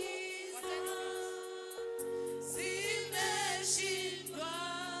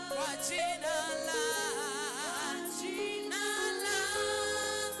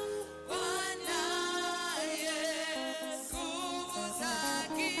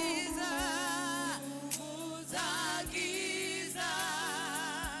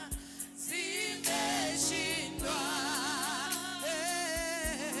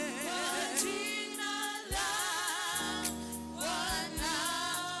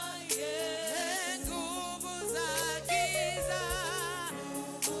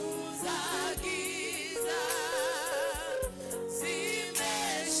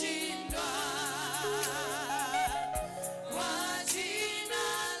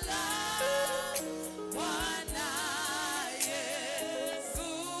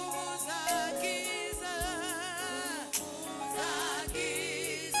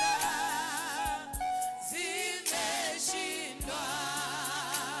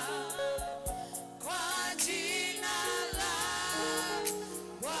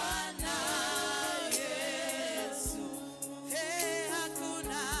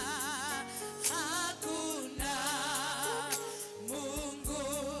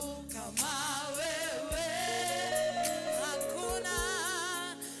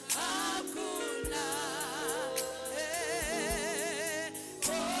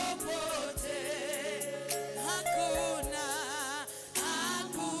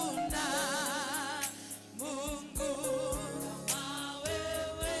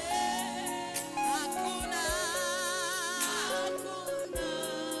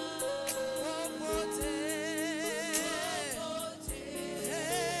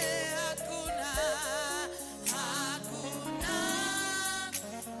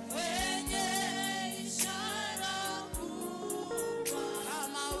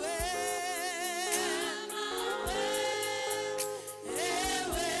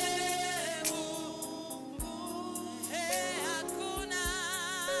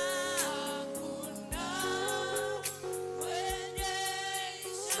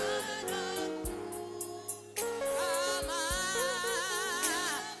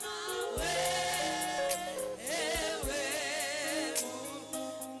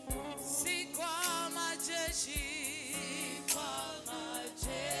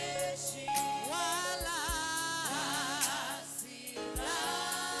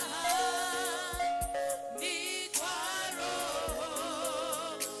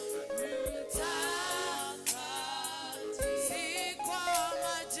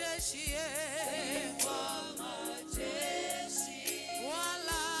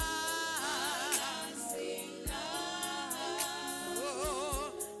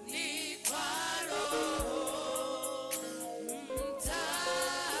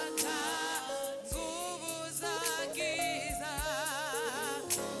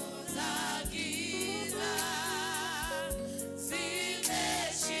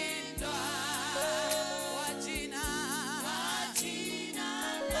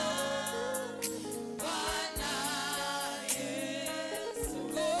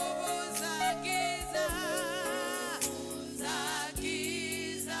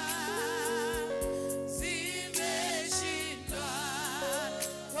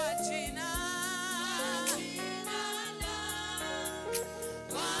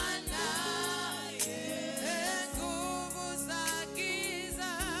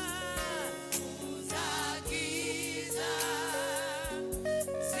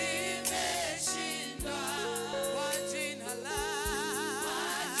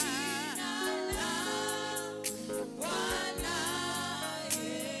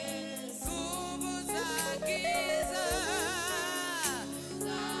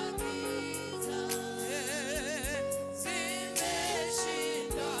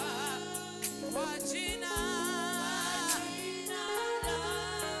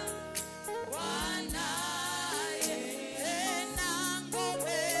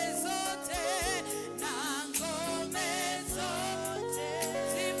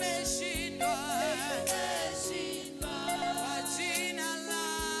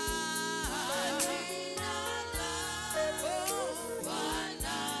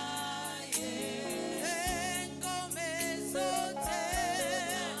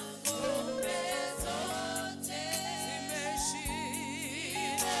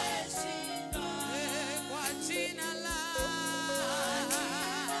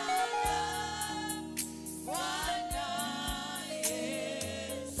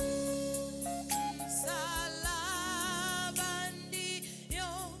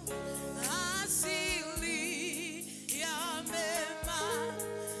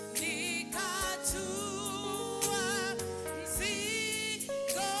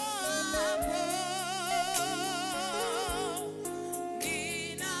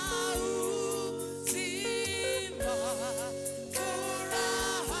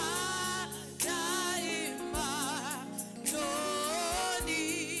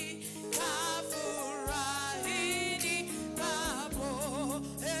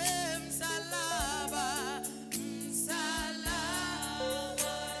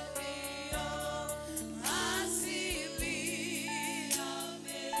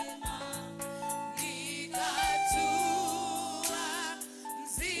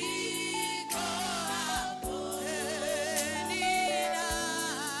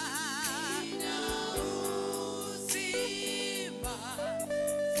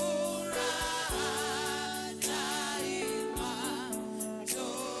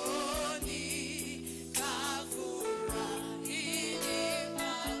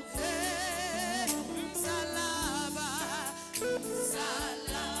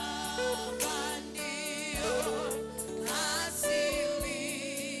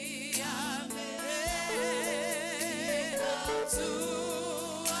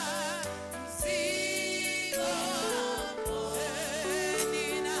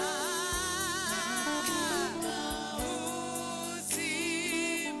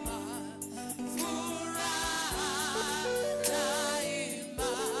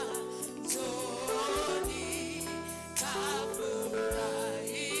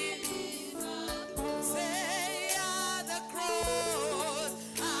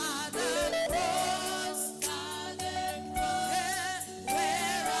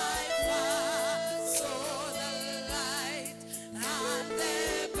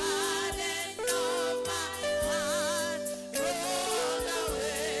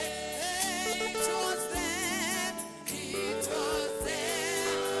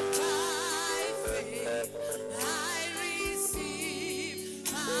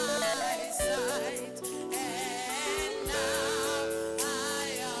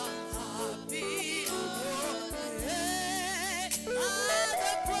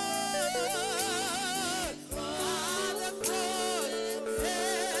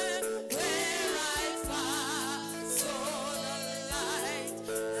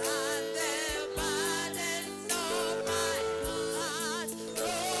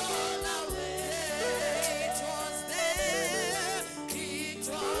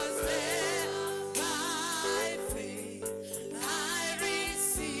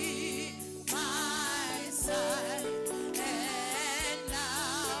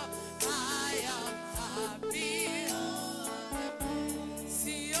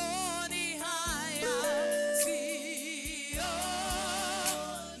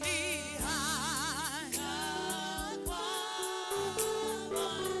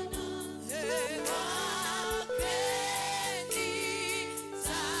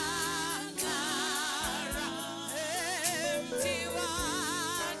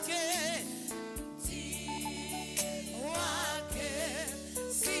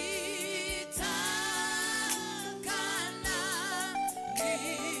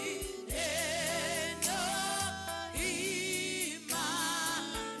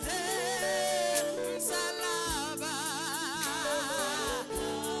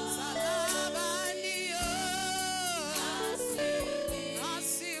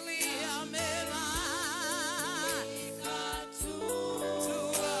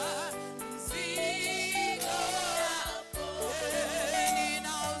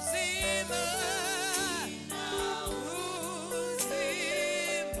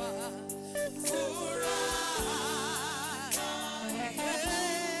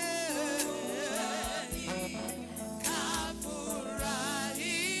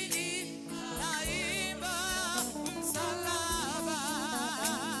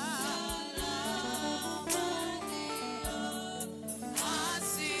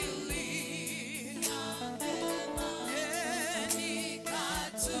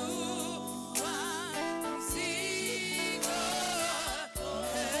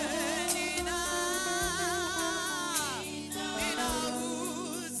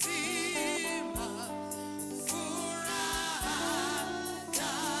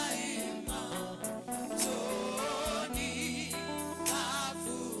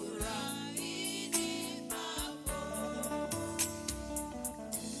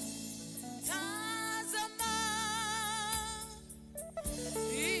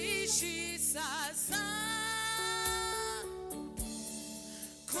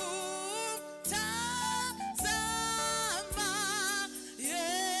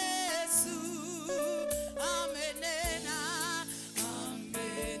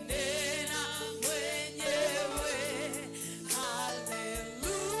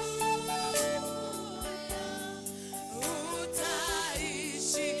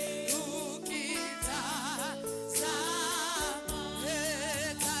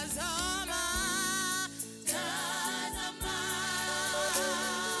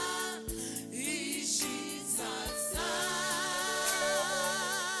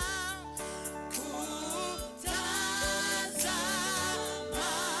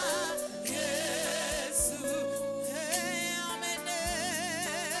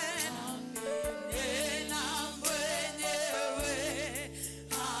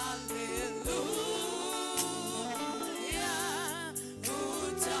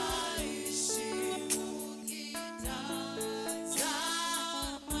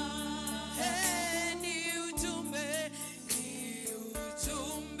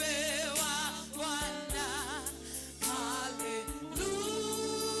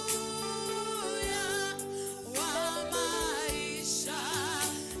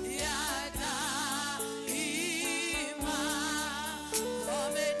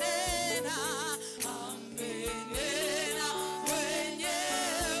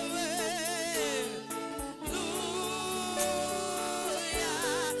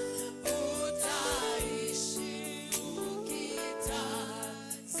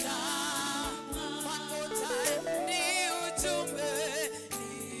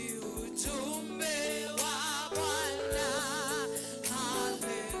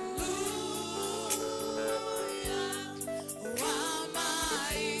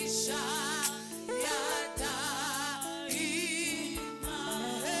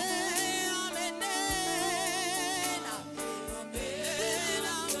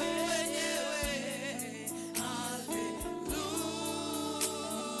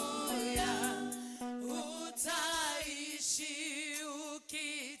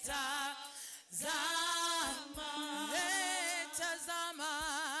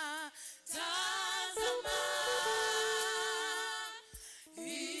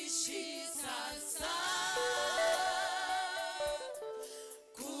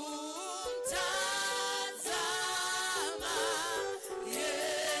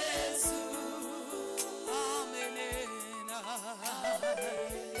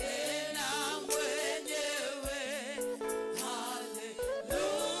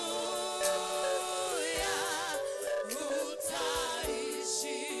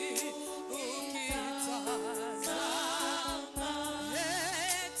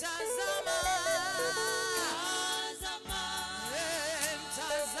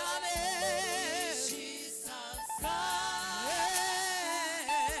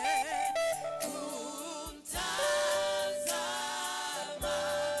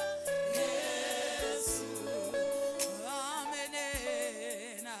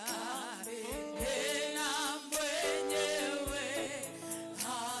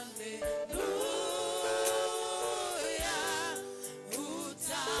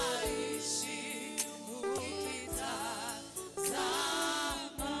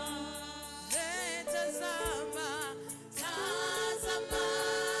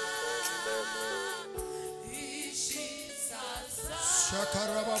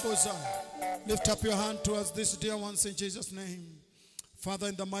Shakarababosa. Lift up your hand towards these dear ones in Jesus' name. Father,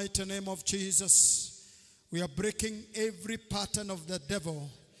 in the mighty name of Jesus, we are breaking every pattern of the devil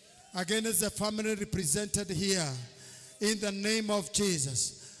against the family represented here. In the name of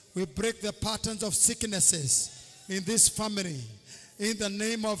Jesus, we break the patterns of sicknesses in this family. In the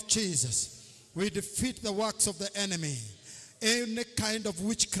name of Jesus, we defeat the works of the enemy. Any kind of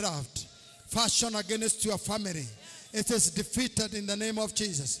witchcraft fashioned against your family, it is defeated in the name of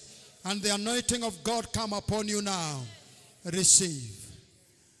Jesus. And the anointing of God come upon you now. Receive.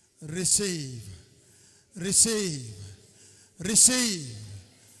 Receive. Receive. Receive.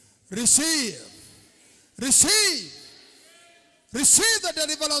 Receive. Receive. Receive the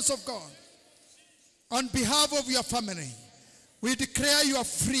deliverance of God. On behalf of your family, we declare you are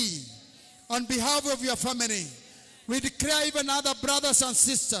free. On behalf of your family, we declare even other brothers and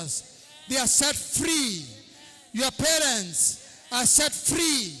sisters, they are set free. Your parents are set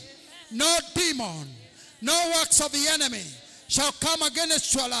free. No demon, no works of the enemy shall come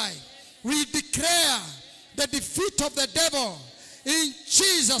against your life. We declare the defeat of the devil in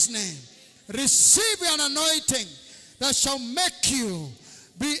Jesus' name. Receive an anointing that shall make you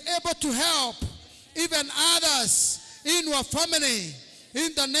be able to help even others in your family.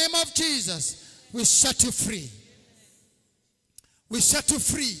 In the name of Jesus, we set you free. We set you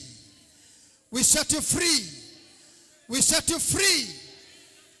free. We set you free. We set you free.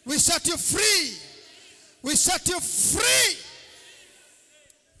 We set you free. We set you free.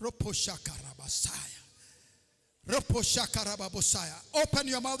 Open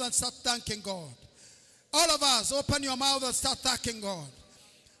your mouth and start thanking God. All of us, open your mouth and start thanking God.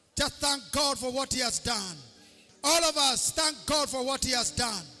 Just thank God for what He has done. All of us, thank God for what He has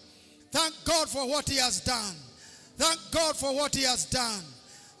done. Thank God for what He has done. Thank God for what He has done.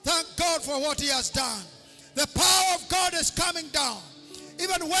 Thank God for what He has done. The power of God is coming down.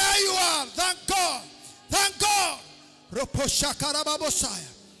 Even where you are, thank God. Thank God.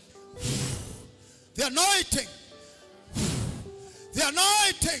 The anointing. The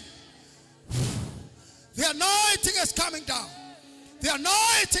anointing. The anointing is coming down. The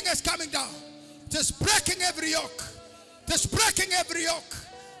anointing is coming down. Just breaking every yoke. Just breaking every yoke.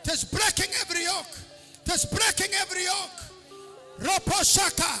 Just breaking every yoke. Just breaking every yoke.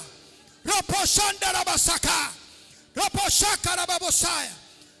 Roposhaka. Roposhanda rabasaka. Roposhaka rababosaya.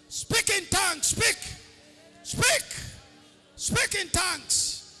 Speak in tongues. Speak. Speak. Speak in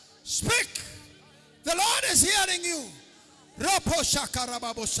tongues. Speak. The Lord is hearing you. Roposhaka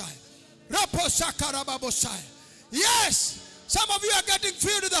rababosaya. Roposhaka rababosaya. Yes. Some of you are getting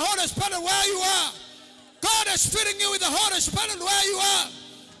filled with the Holy Spirit where you are. God is filling you with the Holy Spirit where you are.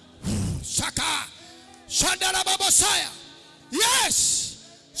 Shaka. Shandara babosaya. Yes.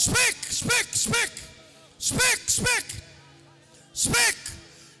 Speak, speak, speak. Speak, speak. Speak,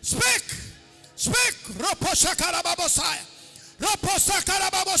 speak, speak. Roposhakara babosaya. Roposhakara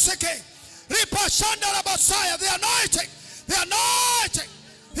baboseke. Ripashandara babosaya. The anointing. The anointing.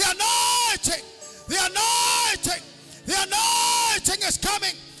 The anointing. The anointing. The anointing is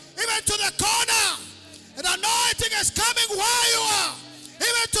coming even to the corner. The anointing is coming where you are.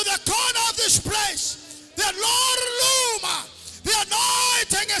 Even to the corner of this place. The Lord Luma. The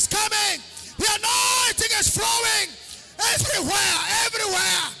anointing is coming. The anointing is flowing everywhere,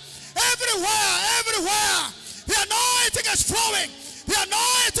 everywhere, everywhere, everywhere. The anointing is flowing. The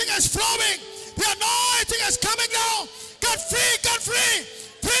anointing is flowing. The anointing is coming down. Get free, get free.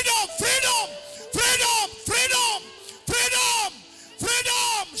 Freedom, freedom, freedom, freedom, freedom,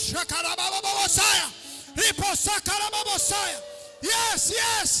 freedom. Shakarabababosaya. Riposakarababosaya. Yes,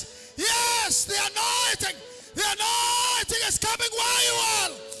 yes, yes. The anointing. The anointing is coming where you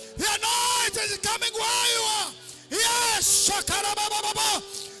are. The anointing is coming where you are. Yes. Shakarabababa.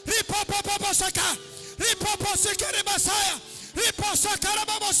 Ripopopoposaka. Ripoposikiribasaya.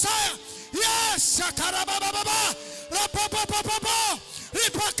 Riposakarababosaya. Yes. Shakarabababa. Rapopopopopo.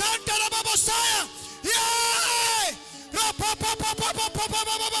 Ripakantarababosaya. Yay.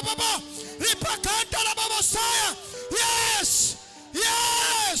 Rapopopopopopopopopopopo. Ripakantarababosaya. Yes.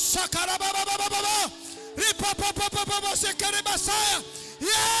 Yes. Shakarabababa.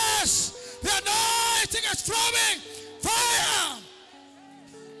 Yes, the anointing is flowing. Fire,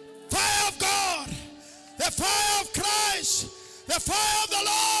 fire of God, the fire of Christ, the fire of the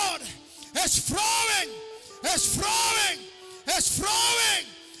Lord is flowing, is flowing, is flowing,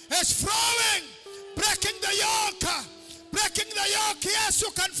 is flowing, breaking the yoke, breaking the yoke. Yes,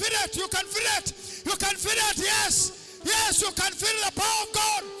 you can feel it, you can feel it, you can feel it. Yes, yes, you can feel the power of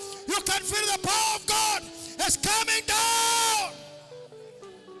God. You can feel the power of God is coming down.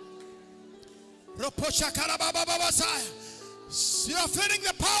 You are feeling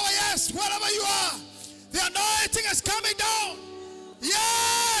the power, yes, wherever you are. The anointing is coming down.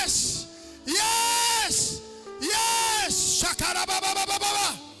 Yes, yes, yes.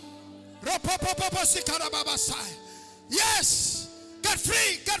 Yes, get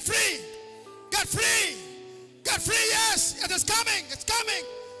free, get free, get free, get free. Yes, it is coming, it's coming.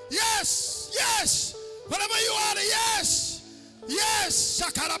 Yes, yes, wherever you are, yes, yes.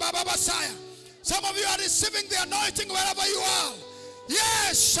 Some of you are receiving the anointing wherever you are.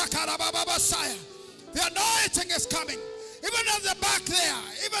 Yes, the anointing is coming. Even at the back there,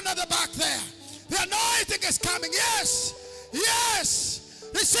 even at the back there, the anointing is coming. Yes, yes,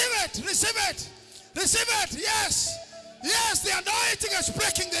 receive it, receive it, receive it. Yes, yes, the anointing is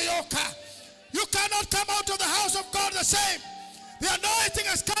breaking the yoke. You cannot come out of the house of God the same. The anointing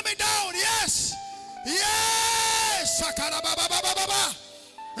is coming down. Yes, yes.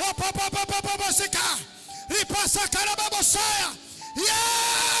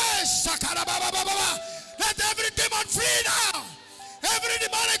 Yes, let every demon free now. Every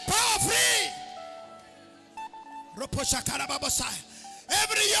demonic power free.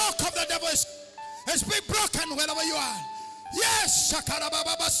 Every yoke of the devil is being broken wherever you are. Yes,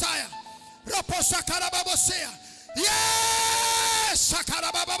 yes,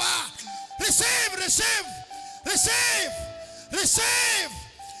 receive, receive, receive, receive,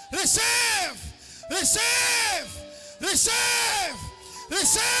 receive, receive, receive,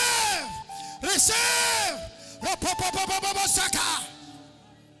 receive, receive.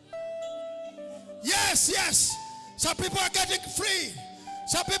 Yes, yes. Some people are getting free.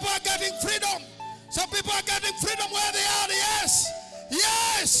 Some people are getting freedom. Some people are getting freedom where they are. Yes,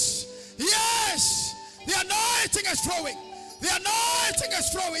 yes, yes. The anointing is flowing. The anointing is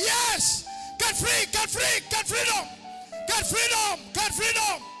flowing. Yes. Get free, get free, get freedom. Get freedom, get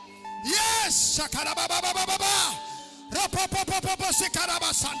freedom. Yes.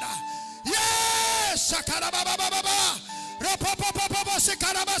 Yes.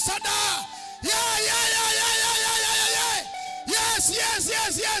 Yeah. Yes, yes,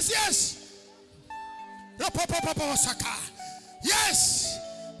 yes, yes, yes. Yes.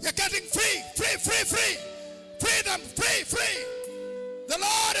 You're getting free, free, free, free. Freedom, free, free. The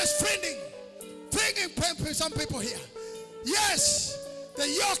Lord is freeing some people here. Yes. The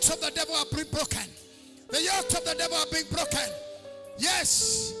yokes of the devil are being broken. The yokes of the devil are being broken.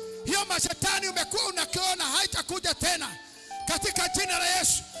 Yes. Hiyo mashetani umekuwa unakiona haitakuja tena. Katika jina la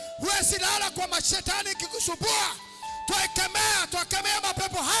Yesu. Huwezi lala kwa mashetani kikusumbua. Tuikemea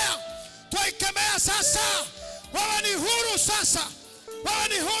mapepo haya. Tuikemea sasa. Wewe ni huru sasa. Wewe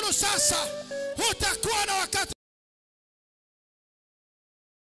ni huru sasa. Hutakuwa na wakati